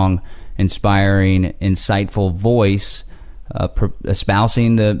strong, inspiring, insightful voice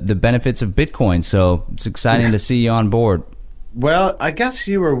espousing the benefits of Bitcoin. So it's exciting to see you on board. Well, I guess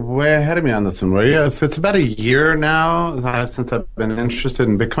you were way ahead of me on this one, were you? So it's about a year now since I've been interested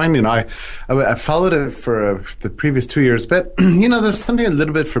in Bitcoin. You know, I followed it for the previous 2 years, but, you know, there's something a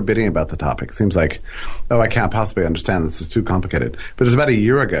little bit forbidding about the topic. It seems like, I can't possibly understand this. It's too complicated. But it's about a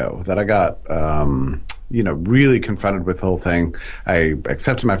year ago that I got, really confronted with the whole thing. I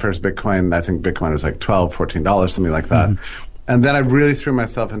accepted my first Bitcoin. I think Bitcoin was like $12, $14, something like that. Mm-hmm. And then I really threw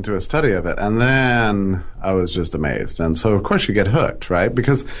myself into a study of it. And then I was just amazed. And so, of course, you get hooked, right?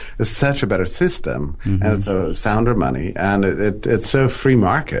 Because it's such a better system, and it's a sounder money, and it's so free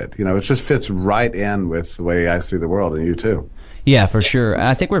market. You know, it just fits right in with the way I see the world, and you too. Yeah, for sure.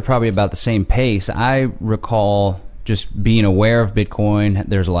 I think we're probably about the same pace. I recall just being aware of Bitcoin.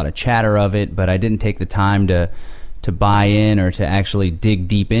 There's a lot of chatter of it, but I didn't take the time to buy in or to actually dig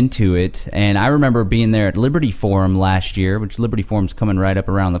deep into it. And I remember being there at Liberty Forum last year, which Liberty Forum's coming right up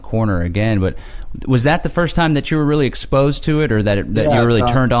around the corner again. But was that the first time that you were really exposed to it, or that you were really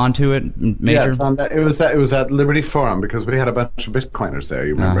turned on to it, Major? Yeah, it was at Liberty Forum, because we had a bunch of Bitcoiners there,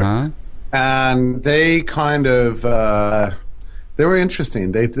 you remember? Uh-huh. And they kind of they were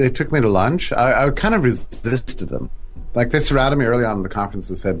interesting. They took me to lunch. I kind of resisted them. Like, they surrounded me early on in the conference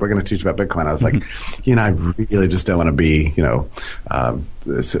and said, we're going to teach about Bitcoin. I was like, I really just don't want to be,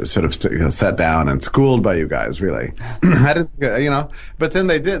 sat down and schooled by you guys, really. I didn't, but then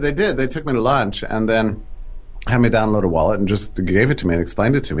they did. They took me to lunch and then had me download a wallet and just gave it to me and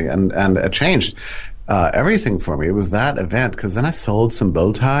explained it to me. And it changed everything for me. It was that event, because then I sold some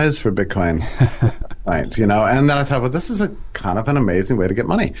bow ties for Bitcoin. Right, and then I thought, well, this is a kind of an amazing way to get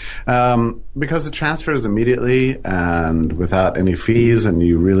money, because it transfers immediately and without any fees, and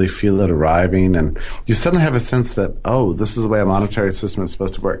you really feel it arriving, and you suddenly have a sense that, this is the way a monetary system is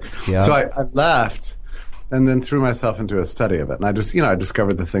supposed to work. Yep. So I left and then threw myself into a study of it, and I just, I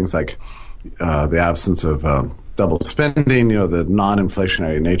discovered the things like the absence of double spending, the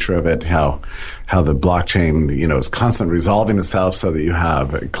non-inflationary nature of it, how the blockchain, is constantly resolving itself so that you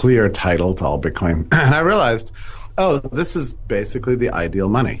have a clear title to all Bitcoin. And I realized, this is basically the ideal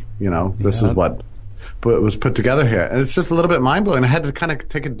money. This is what was put together here. And it's just a little bit mind-blowing. I had to kind of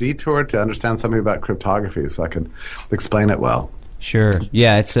take a detour to understand something about cryptography so I could explain it well. Sure.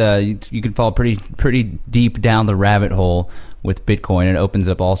 Yeah, it's you can fall pretty deep down the rabbit hole with Bitcoin. It opens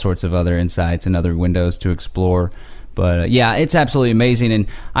up all sorts of other insights and other windows to explore. But yeah, it's absolutely amazing. And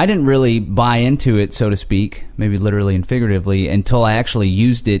I didn't really buy into it, so to speak, maybe literally and figuratively, until I actually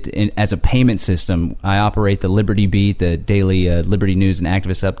used it as a payment system. I operate the Liberty Beat, the daily Liberty News and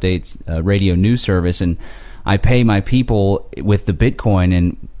Activist Updates radio news service, and I pay my people with the Bitcoin.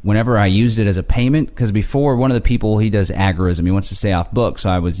 And whenever I used it as a payment, because before, one of the people, he does agorism. He wants to stay off book, so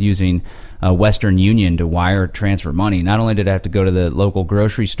I was using Western Union to wire transfer money. Not only did I have to go to the local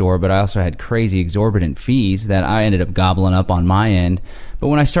grocery store, but I also had crazy exorbitant fees that I ended up gobbling up on my end. But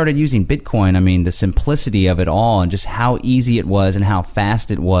when I started using Bitcoin, I mean, the simplicity of it all and just how easy it was and how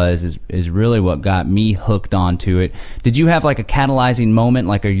fast it was is really what got me hooked onto it. Did you have like a catalyzing moment,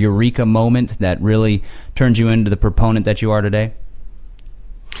 like a eureka moment that really turned you into the proponent that you are today?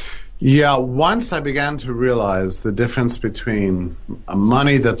 Yeah, once I began to realize the difference between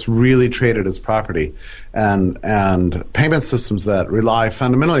money that's really traded as property and payment systems that rely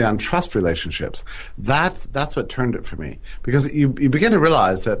fundamentally on trust relationships, that's what turned it for me. Because you begin to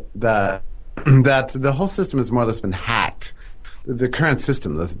realize that the whole system has more or less been hacked. The current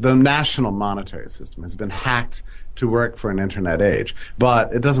system, the national monetary system, has been hacked to work for an internet age,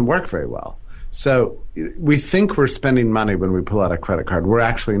 but it doesn't work very well. So we think we're spending money when we pull out a credit card. We're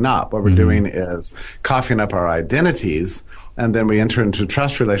actually not. What we're doing is coughing up our identities, and then we enter into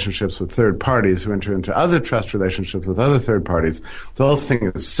trust relationships with third parties who enter into other trust relationships with other third parties. The whole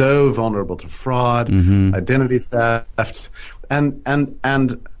thing is so vulnerable to fraud, identity theft,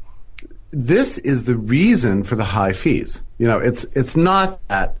 and this is the reason for the high fees. It's not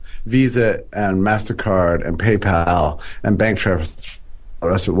that Visa and MasterCard and PayPal and bank the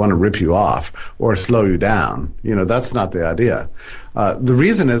rest of it want to rip you off or slow you down. That's not the idea. The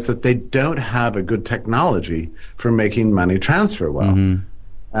reason is that they don't have a good technology for making money transfer well. Mm-hmm.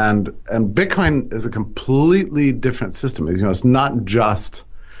 And Bitcoin is a completely different system. It's not just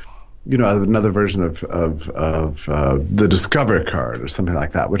another version of the Discover card or something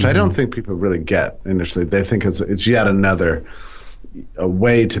like that, which I don't think people really get initially. They think it's yet another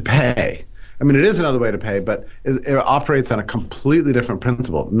way to pay. I mean, it is another way to pay, but it operates on a completely different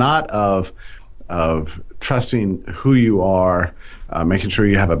principle, not of trusting who you are, making sure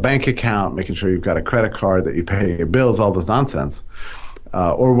you have a bank account, making sure you've got a credit card, that you pay your bills, all this nonsense,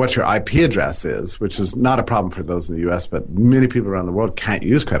 or what your IP address is, which is not a problem for those in the U.S., but many people around the world can't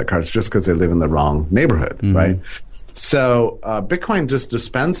use credit cards just because they live in the wrong neighborhood, right? So Bitcoin just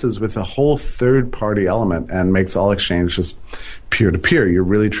dispenses with a whole third-party element and makes all exchange just peer-to-peer. You're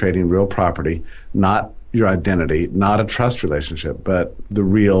really trading real property, not your identity, not a trust relationship, but the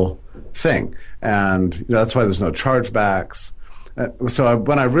real thing. And that's why there's no chargebacks.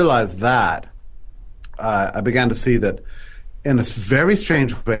 When I realized that, I began to see that in a very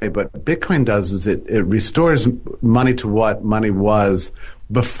strange way, but Bitcoin does is it restores money to what money was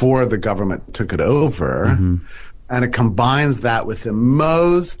before the government took it over. Mm-hmm. And it combines that with the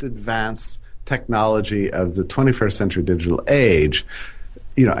most advanced technology of the 21st century digital age,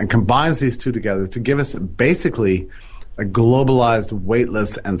 and combines these two together to give us basically a globalized,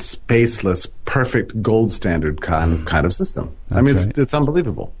 weightless, and spaceless, perfect gold standard kind of system. That's right. It's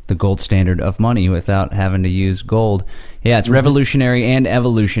unbelievable. The gold standard of money without having to use gold. Yeah, it's revolutionary and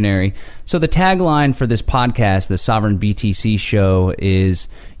evolutionary. So the tagline for this podcast, the Sovereign BTC show, is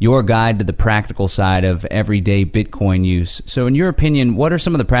your guide to the practical side of everyday Bitcoin use. So in your opinion, what are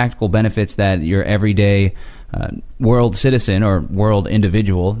some of the practical benefits that your everyday world citizen or world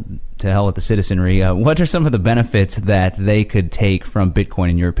individual, to hell with the citizenry, what are some of the benefits that they could take from Bitcoin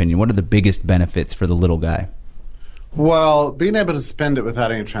in your opinion? What are the biggest benefits for the little guy? Well, being able to spend it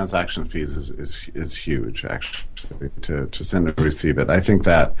without any transaction fees is huge, actually, to send and receive it. I think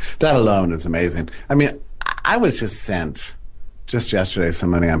that alone is amazing. I mean, I was just sent just yesterday some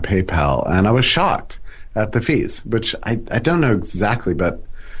money on PayPal, and I was shocked at the fees, which I don't know exactly, but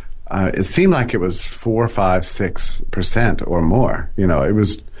it seemed like it was 4, 5, 6% or more. It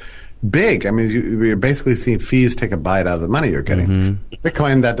was big. I mean, you're basically seeing fees take a bite out of the money you're getting. Mm-hmm.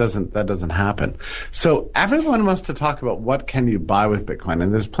 Bitcoin, that doesn't happen. So everyone wants to talk about what can you buy with Bitcoin,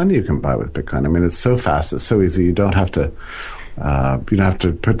 and there's plenty you can buy with Bitcoin. I mean, it's so fast, it's so easy. You don't have to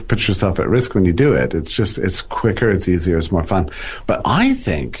put yourself at risk when you do it. It's quicker, it's easier, it's more fun. But I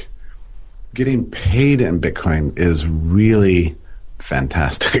think getting paid in Bitcoin is really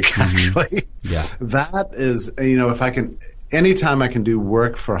fantastic, actually. Yeah. That is, if I can, anytime I can do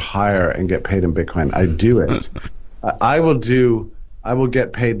work for hire and get paid in Bitcoin, I do it. I will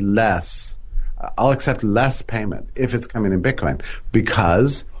get paid less. I'll accept less payment if it's coming in Bitcoin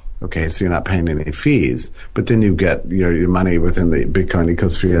because, okay, so you're not paying any fees, but then you get your money within the Bitcoin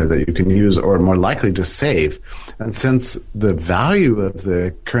ecosphere that you can use or more likely just save. And since the value of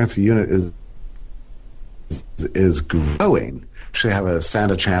the currency unit is growing, actually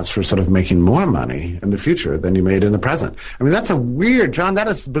stand a chance for sort of making more money in the future than you made in the present. I mean, that's John, that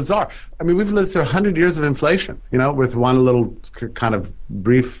is bizarre. I mean, we've lived through 100 years of inflation, with one little kind of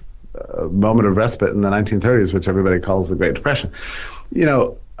brief moment of respite in the 1930s, which everybody calls the Great Depression.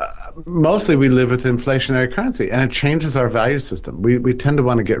 Mostly we live with inflationary currency, and it changes our value system. We tend to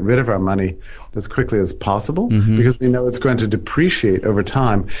want to get rid of our money as quickly as possible because we know it's going to depreciate over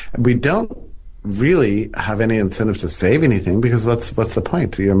time. And we don't really have any incentive to save anything because what's the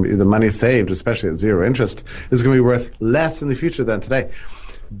point? The money saved, especially at zero interest, is going to be worth less in the future than today.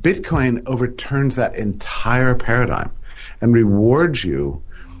 Bitcoin overturns that entire paradigm and rewards you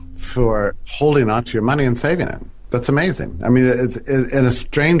for holding on to your money and saving it. That's amazing. I mean, it's in a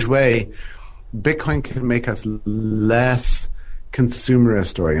strange way, Bitcoin can make us less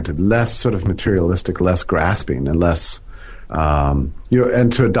consumerist oriented, less sort of materialistic, less grasping, and less and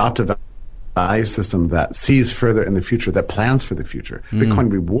to adopt a value system that sees further in the future, that plans for the future. Bitcoin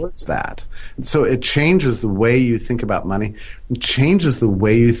rewards that. So it changes the way you think about money, it changes the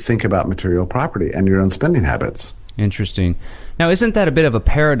way you think about material property and your own spending habits. Interesting. Now, isn't that a bit of a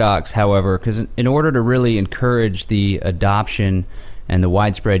paradox, however, because in order to really encourage the adoption and the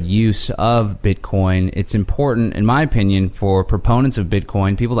widespread use of Bitcoin, it's important, in my opinion, for proponents of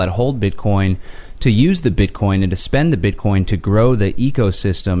Bitcoin, people that hold Bitcoin, to use the Bitcoin and to spend the Bitcoin to grow the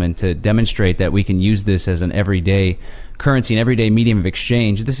ecosystem and to demonstrate that we can use this as an everyday currency, an everyday medium of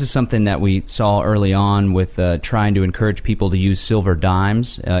exchange. This is something that we saw early on with trying to encourage people to use silver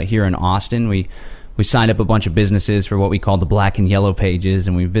dimes here in Austin. We we signed up a bunch of businesses for what we call the black and yellow pages,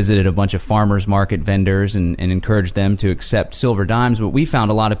 and we visited a bunch of farmers market vendors and encouraged them to accept silver dimes. But we found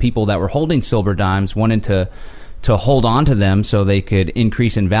a lot of people that were holding silver dimes wanted to hold on to them so they could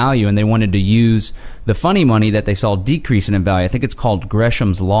increase in value, and they wanted to use the funny money that they saw decreasing in value. I think it's called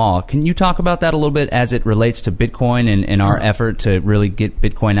Gresham's Law. Can you talk about that a little bit as it relates to Bitcoin and our effort to really get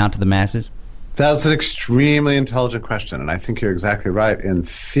Bitcoin out to the masses? That's an extremely intelligent question, and I think you're exactly right in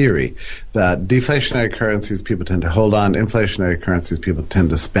theory that deflationary currencies people tend to hold on, inflationary currencies people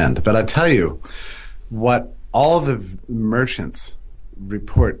tend to spend. But I tell you, what all the merchants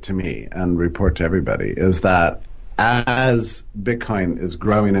report to me and report to everybody is that as Bitcoin is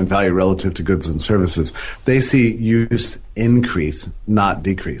growing in value relative to goods and services, they see use increase, not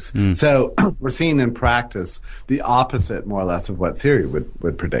decrease. So we're seeing in practice the opposite, more or less, of what theory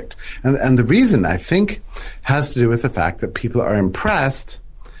would predict. And the reason, I think, has to do with the fact that people are impressed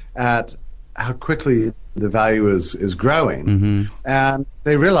at how quickly the value is growing. And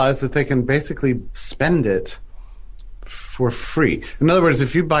they realize that they can basically spend it for free. In other words,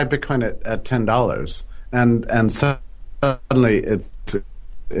 if you buy Bitcoin at $10 and suddenly it's at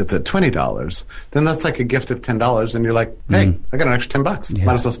 $20, then that's like a gift of $10, and you're like, hey, I got an extra $10.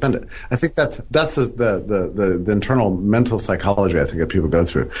 Might as well spend it. I think that's the internal mental psychology I think that people go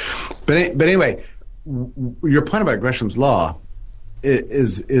through. But anyway, your point about Gresham's Law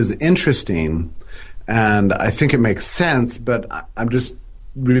is interesting, and I think it makes sense. But I'm just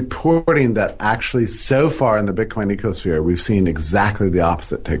reporting that actually so far in the Bitcoin ecosphere, we've seen exactly the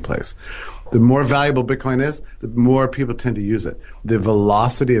opposite take place. The more valuable Bitcoin is, the more people tend to use it. The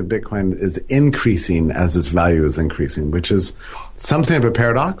velocity of Bitcoin is increasing as its value is increasing, which is something of a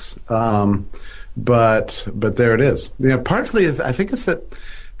paradox. But there it is. Partly I think it's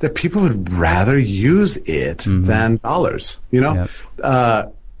that people would rather use it than dollars. And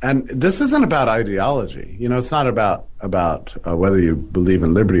this isn't about ideology. It's not about whether you believe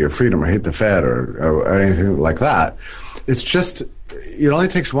in liberty or freedom or hate the Fed or anything like that. It's just, it only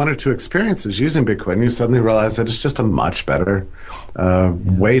takes one or two experiences using Bitcoin. You suddenly realize that it's just a much better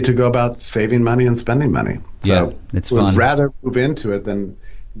way to go about saving money and spending money. So it's fun. We'd rather move into it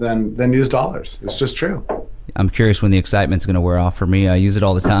than use dollars. It's just true. I'm curious when the excitement's going to wear off for me. I use it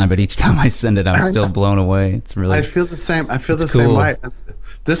all the time, but each time I send it, I'm still blown away. It's really. I feel the same. I feel the same way.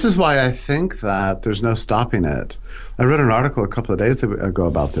 This is why I think that there's no stopping it. I wrote an article a couple of days ago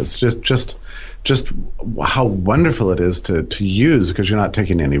about this. Just how wonderful it is to use, because you're not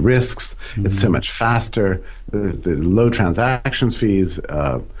taking any risks. It's so much faster. The low transactions fees.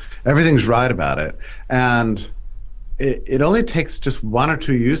 Everything's right about it, and it only takes just one or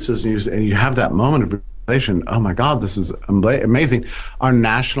two uses, and you have that moment of realization. Oh my God, this is amazing. Our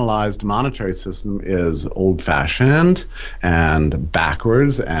nationalized monetary system is old-fashioned and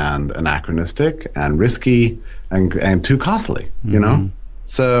backwards and anachronistic and risky and too costly.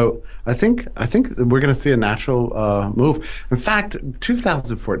 So I think we're going to see a natural move. In fact,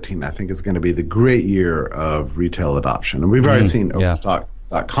 2014 I think is going to be the great year of retail adoption, and we've already seen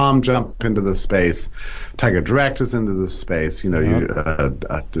Overstock.com jump into the space. Tiger Direct is into the space.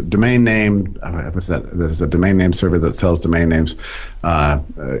 Domain name. What's that? There's a domain name server that sells domain names.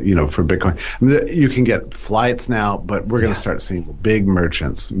 For Bitcoin, you can get flights now, but we're going to start seeing the big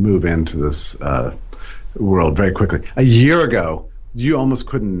merchants move into this world very quickly. A year ago, you almost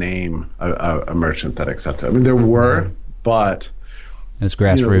couldn't name a merchant that accepted. I mean, there were, but it's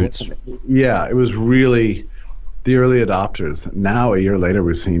grassroots. It was really the early adopters. Now, a year later,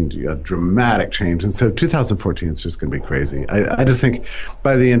 we've seen a dramatic change. And so 2014 is just going to be crazy. I just think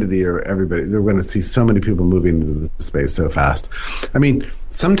by the end of the year, they're going to see so many people moving into the space so fast. I mean,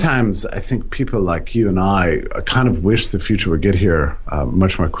 sometimes I think people like you and I kind of wish the future would get here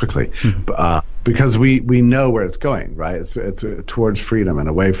much more quickly because we know where it's going, right? It's towards freedom and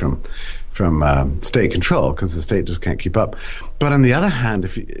away from state control, because the state just can't keep up. But on the other hand,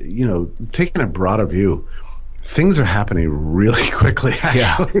 if taking a broader view, things are happening really quickly,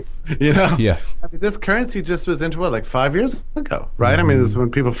 actually. I mean, this currency just was into like 5 years ago, right? I mean, this is when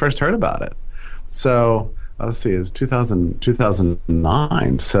people first heard about it. So let's see, it was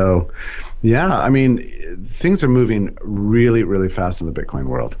 2009. So I mean, things are moving really, really fast in the Bitcoin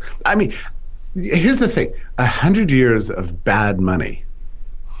world. I mean, here's the thing: 100 years of bad money,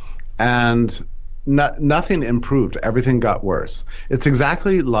 and nothing improved. Everything got worse. It's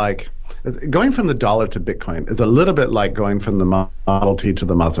exactly like going from the dollar to Bitcoin is a little bit like going from the Model T to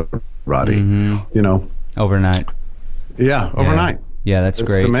the Maserati. Overnight. Yeah, overnight. Yeah, that's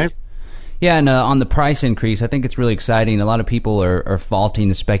great. It's amazing. Yeah, and on the price increase, I think it's really exciting. A lot of people are faulting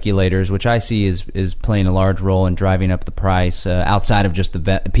the speculators, which I see is playing a large role in driving up the price outside of just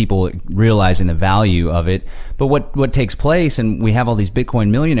the people realizing the value of it. But what takes place, and we have all these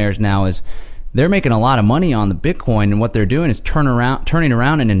Bitcoin millionaires now, is they're making a lot of money on the Bitcoin, and what they're doing is turning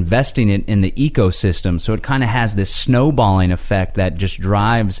around and investing it in the ecosystem. So it kind of has this snowballing effect that just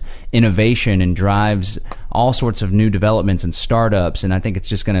drives innovation and drives all sorts of new developments and startups. And I think it's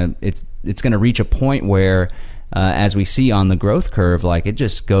just it's gonna reach a point where, as we see on the growth curve, like it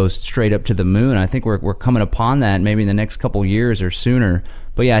just goes straight up to the moon. I think we're coming upon that maybe in the next couple years or sooner.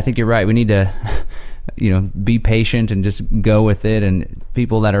 But yeah, I think you're right. We need to be patient and just go with it. And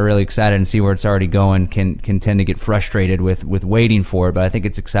people that are really excited and see where it's already going can tend to get frustrated with waiting for it. But I think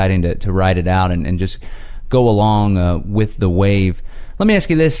it's exciting to ride it out and just go along with the wave. Let me ask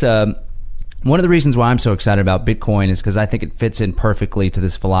you this. One of the reasons why I'm so excited about Bitcoin is because I think it fits in perfectly to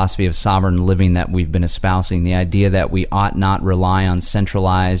this philosophy of sovereign living that we've been espousing, the idea that we ought not rely on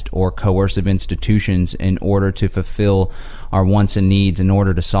centralized or coercive institutions in order to fulfill our wants and needs, in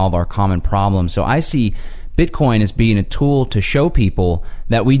order to solve our common problems. So I see Bitcoin as being a tool to show people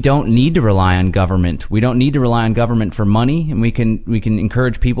that we don't need to rely on government. We don't need to rely on government for money, and we can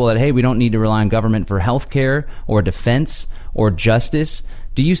encourage people that, hey, we don't need to rely on government for healthcare or defense or justice.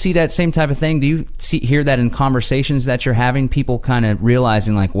 Do you see that same type of thing? Do you hear that in conversations that you're having? People kind of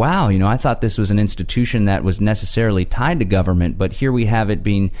realizing like, wow, I thought this was an institution that was necessarily tied to government, but here we have it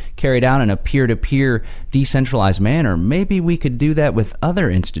being carried out in a peer-to-peer decentralized manner. Maybe we could do that with other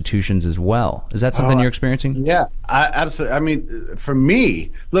institutions as well. Is that something you're experiencing? Yeah, absolutely. I mean, for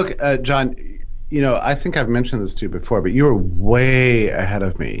me, look, John, I think I've mentioned this to you before, but you were way ahead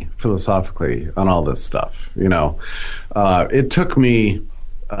of me philosophically on all this stuff. It took me...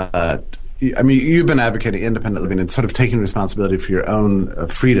 you've been advocating independent living and sort of taking responsibility for your own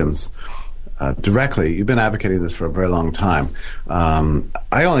freedoms directly. You've been advocating this for a very long time.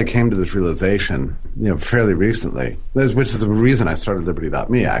 I only came to this realization, fairly recently, which is the reason I started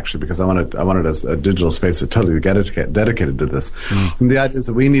Liberty.me, actually, because I wanted a digital space that's totally dedicated to this. And the idea is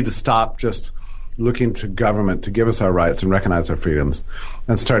that we need to stop just looking to government to give us our rights and recognize our freedoms,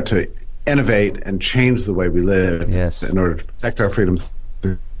 and start to innovate and change the way we live in order to protect our freedoms,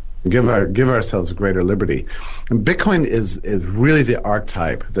 give ourselves greater liberty. And Bitcoin is really the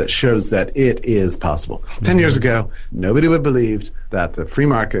archetype that shows that it is possible. 10 years ago, nobody would believe that the free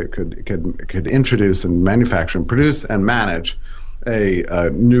market could introduce and manufacture and produce and manage a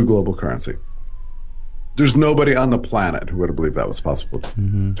new global currency. There's nobody on the planet who would have believed that was possible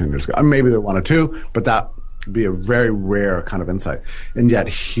 10 years ago. Maybe there one or two, but that would be a very rare kind of insight. And yet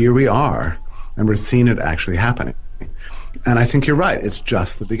here we are, and we're seeing it actually happening. And I think you're right. It's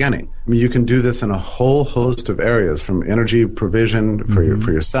just the beginning. I mean, you can do this in a whole host of areas, from energy provision for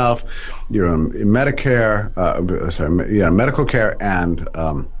yourself, your Medicare, medical care, and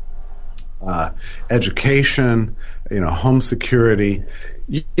education, home security.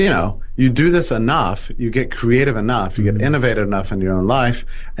 You do this enough, you get creative enough, you get innovative enough in your own life,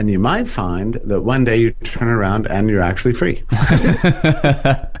 and you might find that one day you turn around and you're actually free.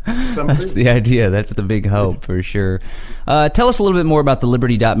 That's the idea. That's the big hope, for sure. Tell us a little bit more about the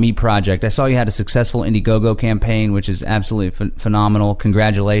Liberty.me project. I saw you had a successful Indiegogo campaign, which is absolutely phenomenal.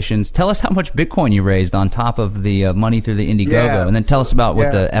 Congratulations. Tell us how much Bitcoin you raised on top of the money through the Indiegogo, and then tell us about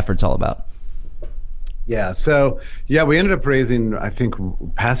what the effort's all about. Yeah, so we ended up raising, I think,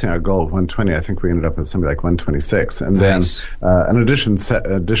 passing our goal of 120. I think we ended up at something like 126, and nice. Then an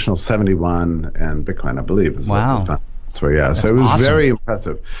additional 71 and Bitcoin, I believe. Is wow. That's where, That's so it was awesome. Very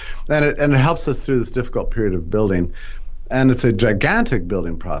impressive, and it helps us through this difficult period of building. And it's a gigantic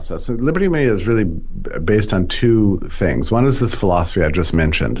building process. And Liberty.me is really based on two things. One is this philosophy I just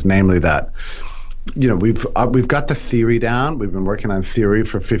mentioned, namely that we've got the theory down. We've been working on theory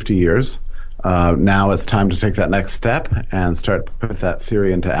for 50 years. Now it's time to take that next step and start to put that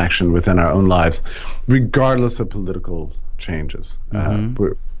theory into action within our own lives, regardless of political changes.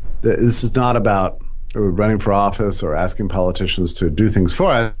 This is not about running for office or asking politicians to do things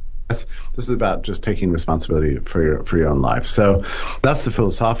for us. This is about just taking responsibility for your own life. So that's the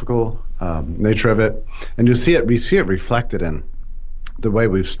philosophical nature of it, and we see it reflected in the way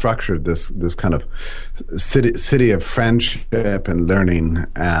we've structured this kind of city of friendship and learning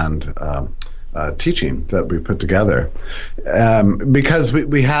and teaching that we put together, because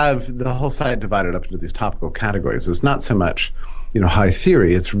we have the whole site divided up into these topical categories. It's not so much high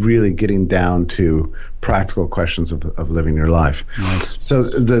theory. It's really getting down to practical questions of living your life. Nice. So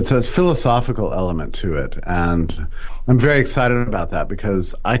there's a philosophical element to it, and I'm very excited about that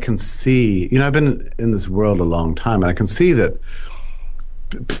because I can see, I've been in this world a long time, and I can see that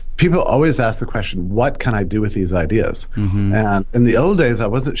people always ask the question, what can I do with these ideas? And in the old days, I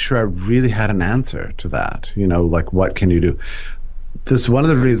wasn't sure I really had an answer to that. Like, what can you do? This is one of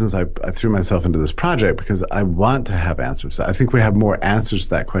the reasons I threw myself into this project, because I want to have answers. I think we have more answers to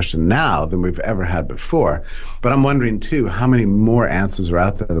that question now than we've ever had before. But I'm wondering, too, how many more answers are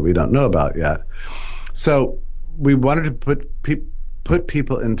out there that we don't know about yet. So we wanted to put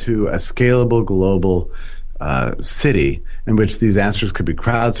people into a scalable global city in which these answers could be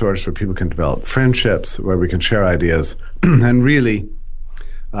crowdsourced, where people can develop friendships, where we can share ideas and really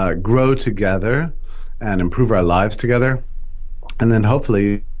grow together and improve our lives together. And then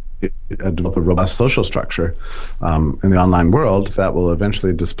hopefully develop a robust social structure in the online world that will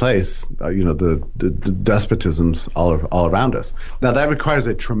eventually displace, the despotisms all around us. Now, that requires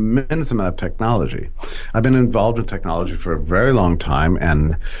a tremendous amount of technology. I've been involved in technology for a very long time,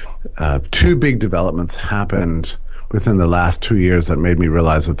 and two big developments happened within the last 2 years that made me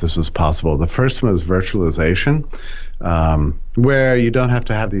realize that this was possible. The first one was virtualization, where you don't have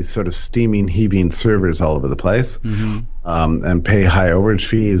to have these sort of steaming, heaving servers all over the place, and pay high overage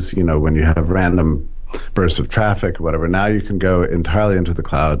fees, when you have random bursts of traffic or whatever. Now you can go entirely into the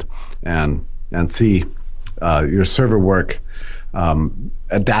cloud and see your server work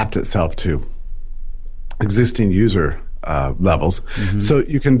adapt itself to existing user levels. So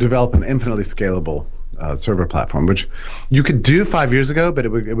you can develop an infinitely scalable server platform, which you could do 5 years ago, but it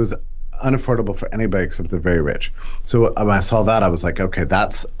was unaffordable for anybody except the very rich. So when I saw that, I was like, okay,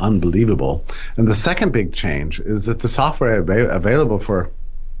 that's unbelievable. And the second big change is that the software available for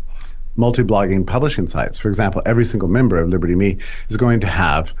multi-blogging publishing sites, for example, every single member of Liberty Me is going to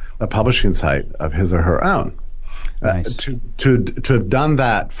have a publishing site of his or her own. Nice. To have done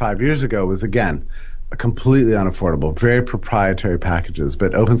that 5 years ago was, again, completely unaffordable, very proprietary packages,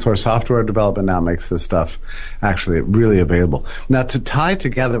 but open source software development now makes this stuff actually really available. Now, to tie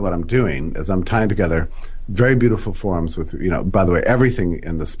together what I'm doing is I'm tying together very beautiful forums with, by the way, everything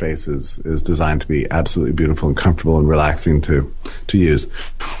in the space is designed to be absolutely beautiful and comfortable and relaxing to use.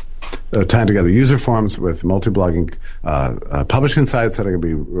 Tying together user forums with multi-blogging publishing sites that are going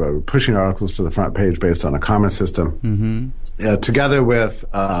to be pushing articles to the front page based on a karma system, together with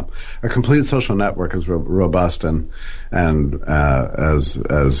a complete social network as robust and as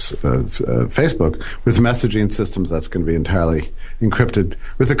Facebook, with messaging systems that's going to be entirely encrypted,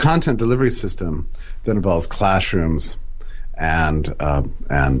 with a content delivery system that involves classrooms and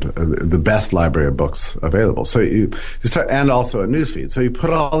the best library of books available. So you start, and also a newsfeed. So you put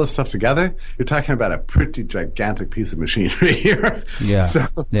all this stuff together, you're talking about a pretty gigantic piece of machinery here. Yeah,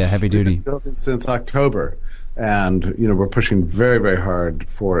 heavy duty. We've been building since October. And, we're pushing very, very hard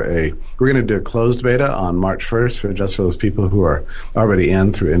we're going to do a closed beta on March 1st just for those people who are already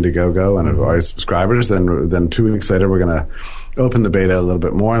in through Indiegogo and are already subscribers. Then 2 weeks later, we're going to open the beta a little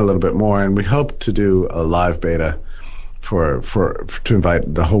bit more, and we hope to do a live beta to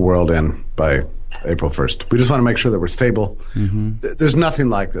invite the whole world in by April 1st. We just want to make sure that we're stable. There's nothing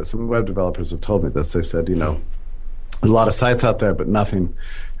like this. Some web developers have told me this. They said, there's a lot of sites out there, but nothing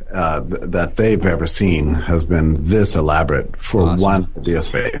that they've ever seen has been this elaborate for one idea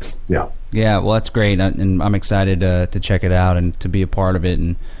space. Yeah, well, that's great, and I'm excited to check it out and to be a part of it.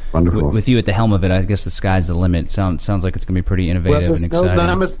 And wonderful. With you at the helm of it, I guess the sky's the limit. Sounds like it's going to be pretty innovative and exciting. Well, there's no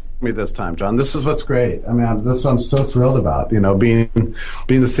limits for me this time, John. This is what's great. I mean, this is what I'm so thrilled about. Being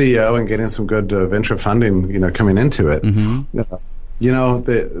the CEO and getting some good venture funding, coming into it.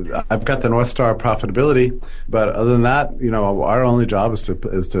 I've got the North Star profitability, but other than that, our only job is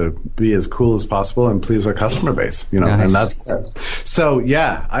to be as cool as possible and please our customer base, nice. And that's it. So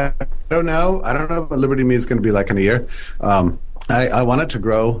yeah, I don't know what Liberty Me is going to be like in a year. I want it to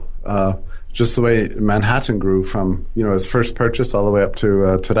grow just the way Manhattan grew from its first purchase all the way up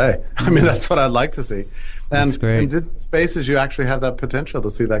to today. I mean, that's what I'd like to see. And in digital spaces, you actually have that potential to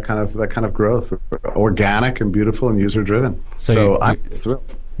see that kind of growth, organic and beautiful and user driven. So I'm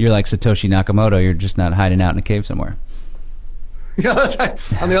thrilled. You're like Satoshi Nakamoto. You're just not hiding out in a cave somewhere. Yeah, that's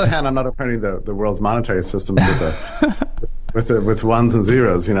right. On the other hand, I'm not appending the world's monetary system with ones and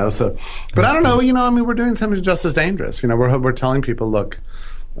zeros. So, but I don't know. We're doing something just as dangerous. We're telling people, look.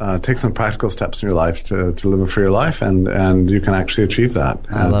 Take some practical steps in your life to live a freer life, and you can actually achieve that.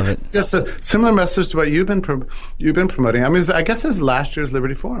 I love it. It's a similar message to what you've been promoting. I mean, I guess it was last year's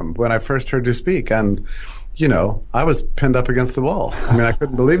Liberty Forum when I first heard you speak, and I was pinned up against the wall. I mean, I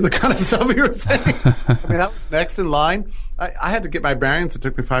couldn't believe the kind of stuff you were saying. I mean, I was next in line. I had to get my bearings. It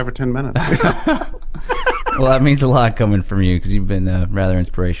took me 5 or 10 minutes. Well, that means a lot coming from you because you've been rather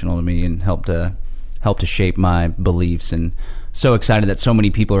inspirational to me and helped helped to shape my beliefs, and so excited that so many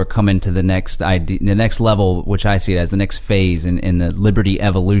people are coming to the next idea, the next level, which I see it as the next phase in the liberty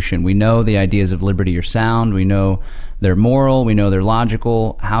evolution. We know the ideas of liberty are sound. We know they're moral. We know they're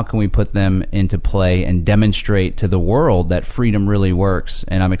logical. How can we put them into play and demonstrate to the world that freedom really works?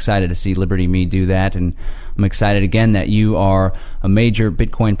 And I'm excited to see Liberty Me do that. And I'm excited again that you are a major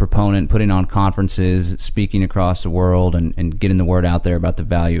Bitcoin proponent, putting on conferences, speaking across the world, and getting the word out there about the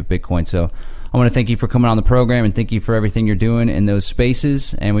value of Bitcoin. So I want to thank you for coming on the program, and thank you for everything you're doing in those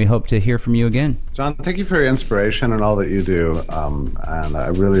spaces, and we hope to hear from you again. John, thank you for your inspiration and all that you do, and I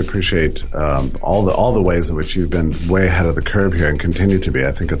really appreciate all the ways in which you've been way ahead of the curve here and continue to be.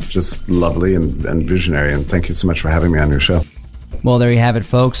 I think it's just lovely and visionary, and thank you so much for having me on your show. Well, there you have it,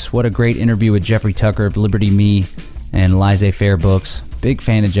 folks. What a great interview with Jeffrey Tucker of Liberty Me and Laissez-Faire Books. Big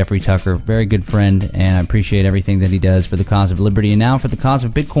fan of Jeffrey Tucker, very good friend, and I appreciate everything that he does for the cause of liberty and now for the cause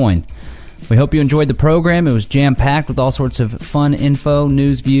of Bitcoin. We hope you enjoyed the program. It was jam-packed with all sorts of fun info,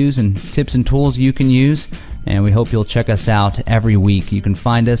 news, views, and tips and tools you can use. And we hope you'll check us out every week. You can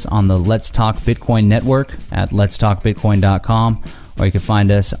find us on the Let's Talk Bitcoin network at letstalkbitcoin.com, or you can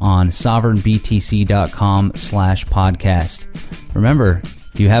find us on sovereignbtc.com/podcast. Remember,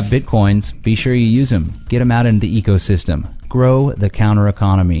 if you have Bitcoins, be sure you use them. Get them out into the ecosystem. Grow the counter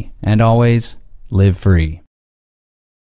economy. And always, live free.